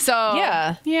so,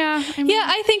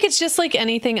 I think it's just like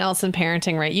anything else in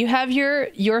parenting, right? You have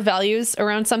your values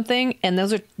around something and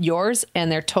those are yours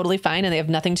and they're totally fine and they have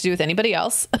nothing to do with anybody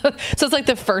else. So it's like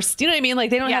the first, you know what I mean? Like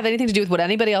they don't have anything to do with what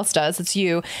anybody else does. It's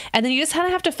you. And then you just kind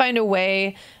of have to find a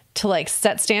way to like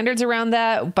set standards around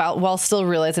that while still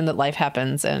realizing that life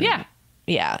happens. And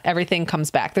everything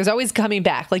comes back. There's always coming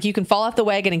back. Like you can fall off the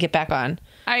wagon and get back on.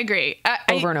 I agree.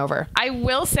 Over and over. I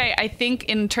will say, I think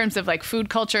in terms of like food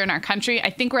culture in our country, I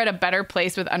think we're at a better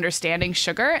place with understanding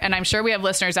sugar. And I'm sure we have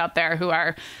listeners out there who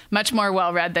are much more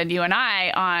well-read than you and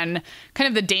I on kind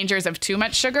of the dangers of too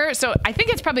much sugar. So I think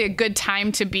it's probably a good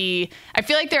time to I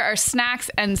feel like there are snacks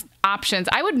and options.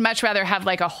 I would much rather have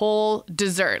like a whole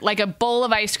dessert, like a bowl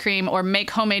of ice cream or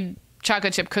make homemade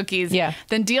chocolate chip cookies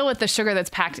than deal with the sugar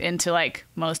that's packed into like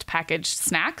most packaged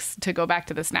snacks, to go back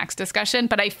to the snacks discussion.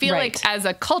 But I feel like as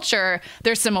a culture,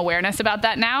 there's some awareness about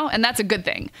that now. And that's a good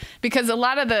thing, because a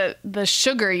lot of the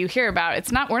sugar you hear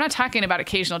about, we're not talking about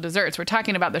occasional desserts. We're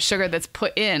talking about the sugar that's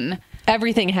put in.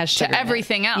 Everything has sugar. To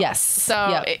everything else. Yes.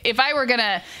 So if I were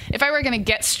gonna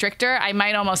get stricter, I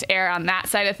might almost err on that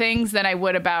side of things than I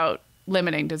would about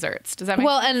limiting desserts. Does that make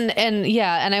sense?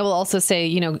 And I will also say,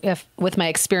 if with my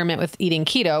experiment with eating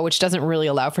keto, which doesn't really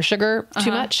allow for sugar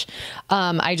too much,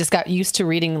 I just got used to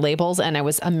reading labels and I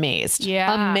was amazed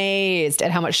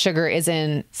at how much sugar is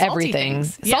in everything.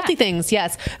 Salty things,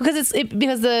 yes, because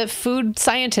because the food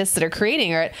scientists that are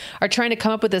creating are trying to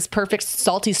come up with this perfect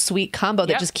salty sweet combo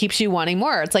that just keeps you wanting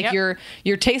more. It's like your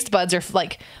taste buds are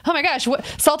like, oh my gosh, what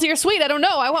salty or sweet? I don't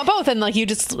know. I want both. And like you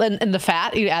just and the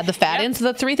fat, you add the fat in, so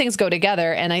the three things go together.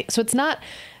 And so it's not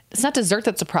dessert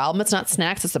that's a problem. It's not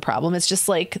snacks that's the problem. It's just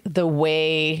like the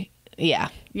way,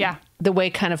 the way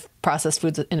kind of processed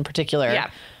foods in particular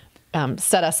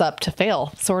set us up to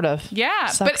fail, sort of. Yeah.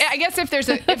 Sucks. But I guess if there's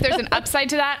an upside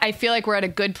to that, I feel like we're at a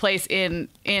good place in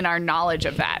our knowledge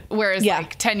of that. Whereas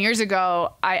like 10 years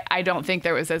ago, I don't think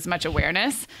there was as much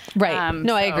awareness. Right.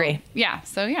 I agree. Yeah.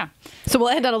 So yeah. So we'll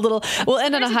end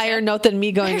on a higher note than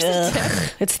me going,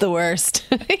 ugh, it's the worst.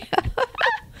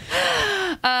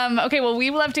 Okay, well, we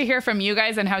would love to hear from you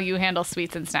guys and how you handle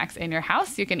sweets and snacks in your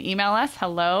house. You can email us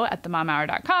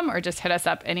hello@themomhour.com or just hit us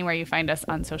up anywhere you find us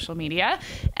on social media.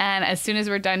 And as soon as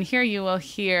we're done here, you will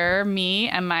hear me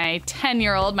and my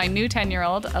new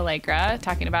 10-year-old Allegra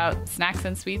talking about snacks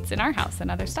and sweets in our house and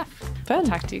other stuff. Fun. We'll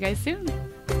talk to you guys soon.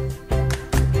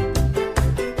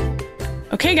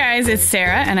 Okay, guys, it's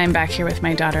Sarah, and I'm back here with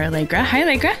my daughter Allegra. Hi,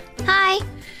 Allegra. Hi.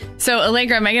 So,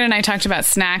 Allegra, Megan and I talked about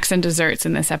snacks and desserts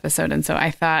in this episode, and so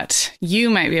I thought you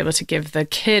might be able to give the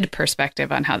kid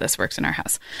perspective on how this works in our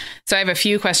house. So I have a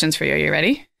few questions for you. Are you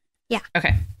ready? Yeah.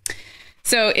 Okay.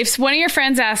 So if one of your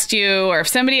friends asked you, or if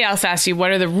somebody else asked you, what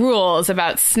are the rules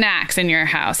about snacks in your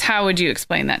house, how would you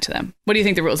explain that to them? What do you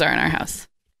think the rules are in our house?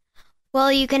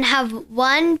 Well, you can have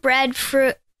one bread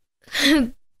food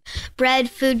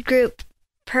group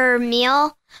per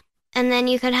meal. And then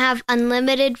you could have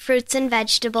unlimited fruits and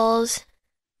vegetables.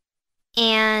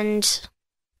 And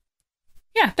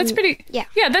yeah, that's pretty. Yeah,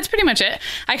 that's pretty much it.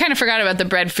 I kind of forgot about the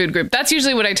bread food group. That's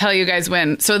usually what I tell you guys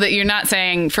so that you're not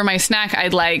saying for my snack,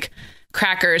 I'd like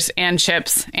crackers and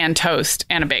chips and toast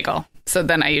and a bagel. So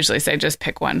then I usually say just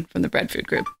pick one from the bread food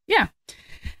group. Yeah.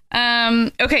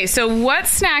 Okay. So what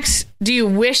snacks do you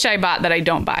wish I bought that I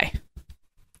don't buy?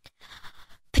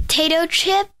 Potato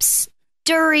chips,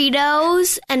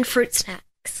 Doritos, and fruit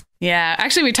snacks. Yeah,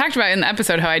 actually, we talked about in the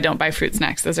episode how I don't buy fruit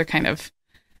snacks. Those are kind of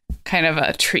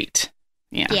a treat.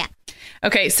 Yeah.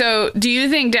 Okay, so do you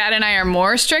think Dad and I are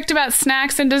more strict about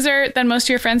snacks and dessert than most of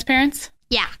your friends' parents?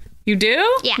 Yeah. You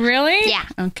do? Yeah. Really? Yeah.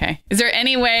 Okay. Is there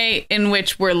any way in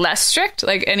which we're less strict?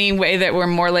 Like any way that we're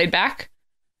more laid back?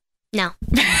 No.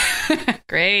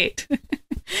 Great.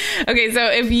 Okay, so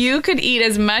if you could eat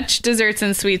as much desserts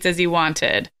and sweets as you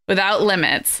wanted without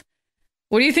limits,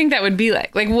 what do you think that would be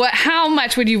like? Like how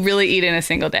much would you really eat in a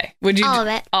single day? Would you all of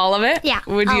it? All of it? Yeah.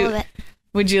 All of it.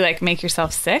 Would you like make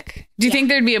yourself sick? Do you think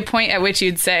there'd be a point at which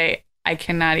you'd say, I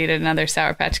cannot eat another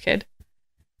Sour Patch Kid?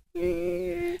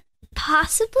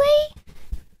 Possibly.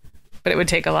 But it would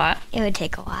take a lot? It would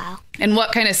take a while. And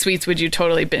what kind of sweets would you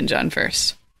totally binge on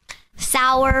first?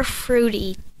 Sour,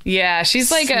 fruity. Yeah,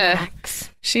 she's like a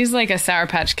Sour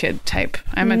Patch Kid type.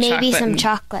 I'm a maybe chocolate some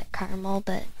chocolate caramel,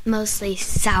 but mostly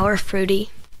sour, fruity.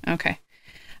 Okay.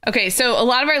 Okay, so a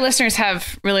lot of our listeners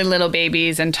have really little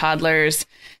babies and toddlers.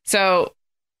 So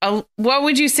what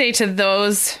would you say to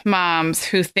those moms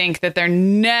who think that they're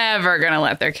never going to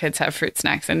let their kids have fruit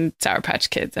snacks and Sour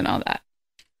Patch Kids and all that?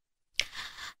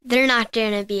 They're not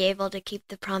going to be able to keep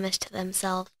the promise to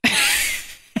themselves.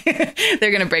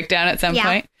 They're going to break down at some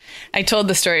point. I told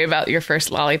the story about your first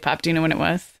lollipop. Do you know when it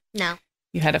was? No.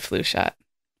 You had a flu shot.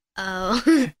 Oh.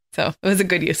 So it was a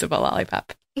good use of a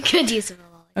lollipop. Good use of a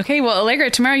lollipop. Okay, well, Allegra,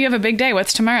 tomorrow you have a big day.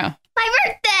 What's tomorrow? My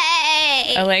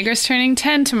birthday! Allegra's turning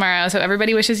 10 tomorrow, so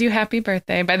everybody wishes you happy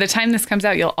birthday. By the time this comes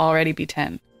out, you'll already be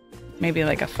 10. Maybe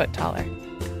like a foot taller.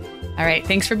 All right,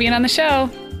 thanks for being on the show.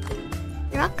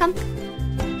 You're welcome.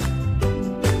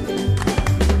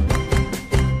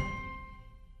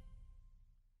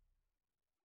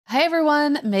 Hi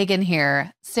everyone, Meagan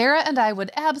here. Sarah and I would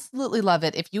absolutely love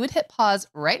it if you would hit pause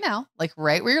right now, like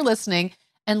right where you're listening,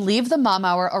 and leave the Mom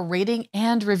Hour a rating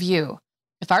and review.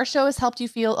 If our show has helped you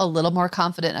feel a little more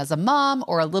confident as a mom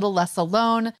or a little less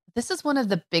alone, this is one of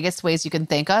the biggest ways you can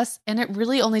thank us, and it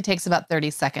really only takes about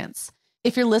 30 seconds.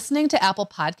 If you're listening to Apple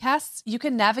Podcasts, you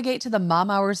can navigate to the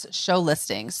Mom Hour's show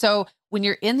listing. So when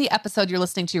you're in the episode you're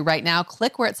listening to right now,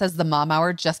 click where it says the Mom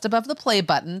Hour just above the play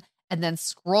button, and then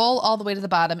scroll all the way to the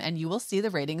bottom and you will see the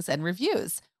ratings and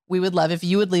reviews. We would love if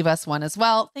you would leave us one as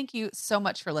well. Thank you so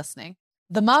much for listening.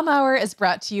 The Mom Hour is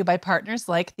brought to you by partners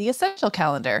like The Essential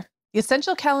Calendar. The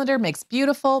Essential Calendar makes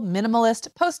beautiful,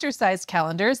 minimalist, poster-sized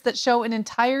calendars that show an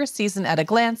entire season at a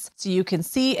glance so you can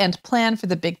see and plan for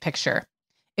the big picture.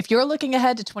 If you're looking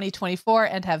ahead to 2024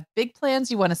 and have big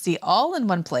plans you want to see all in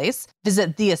one place,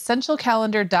 visit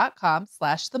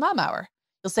theessentialcalendar.com/themomhour.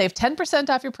 You'll save 10%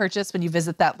 off your purchase when you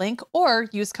visit that link or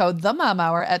use code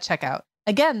THEMOMHOUR at checkout.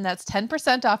 Again, that's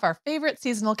 10% off our favorite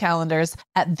seasonal calendars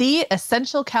at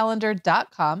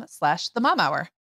theessentialcalendar.com/themomhour.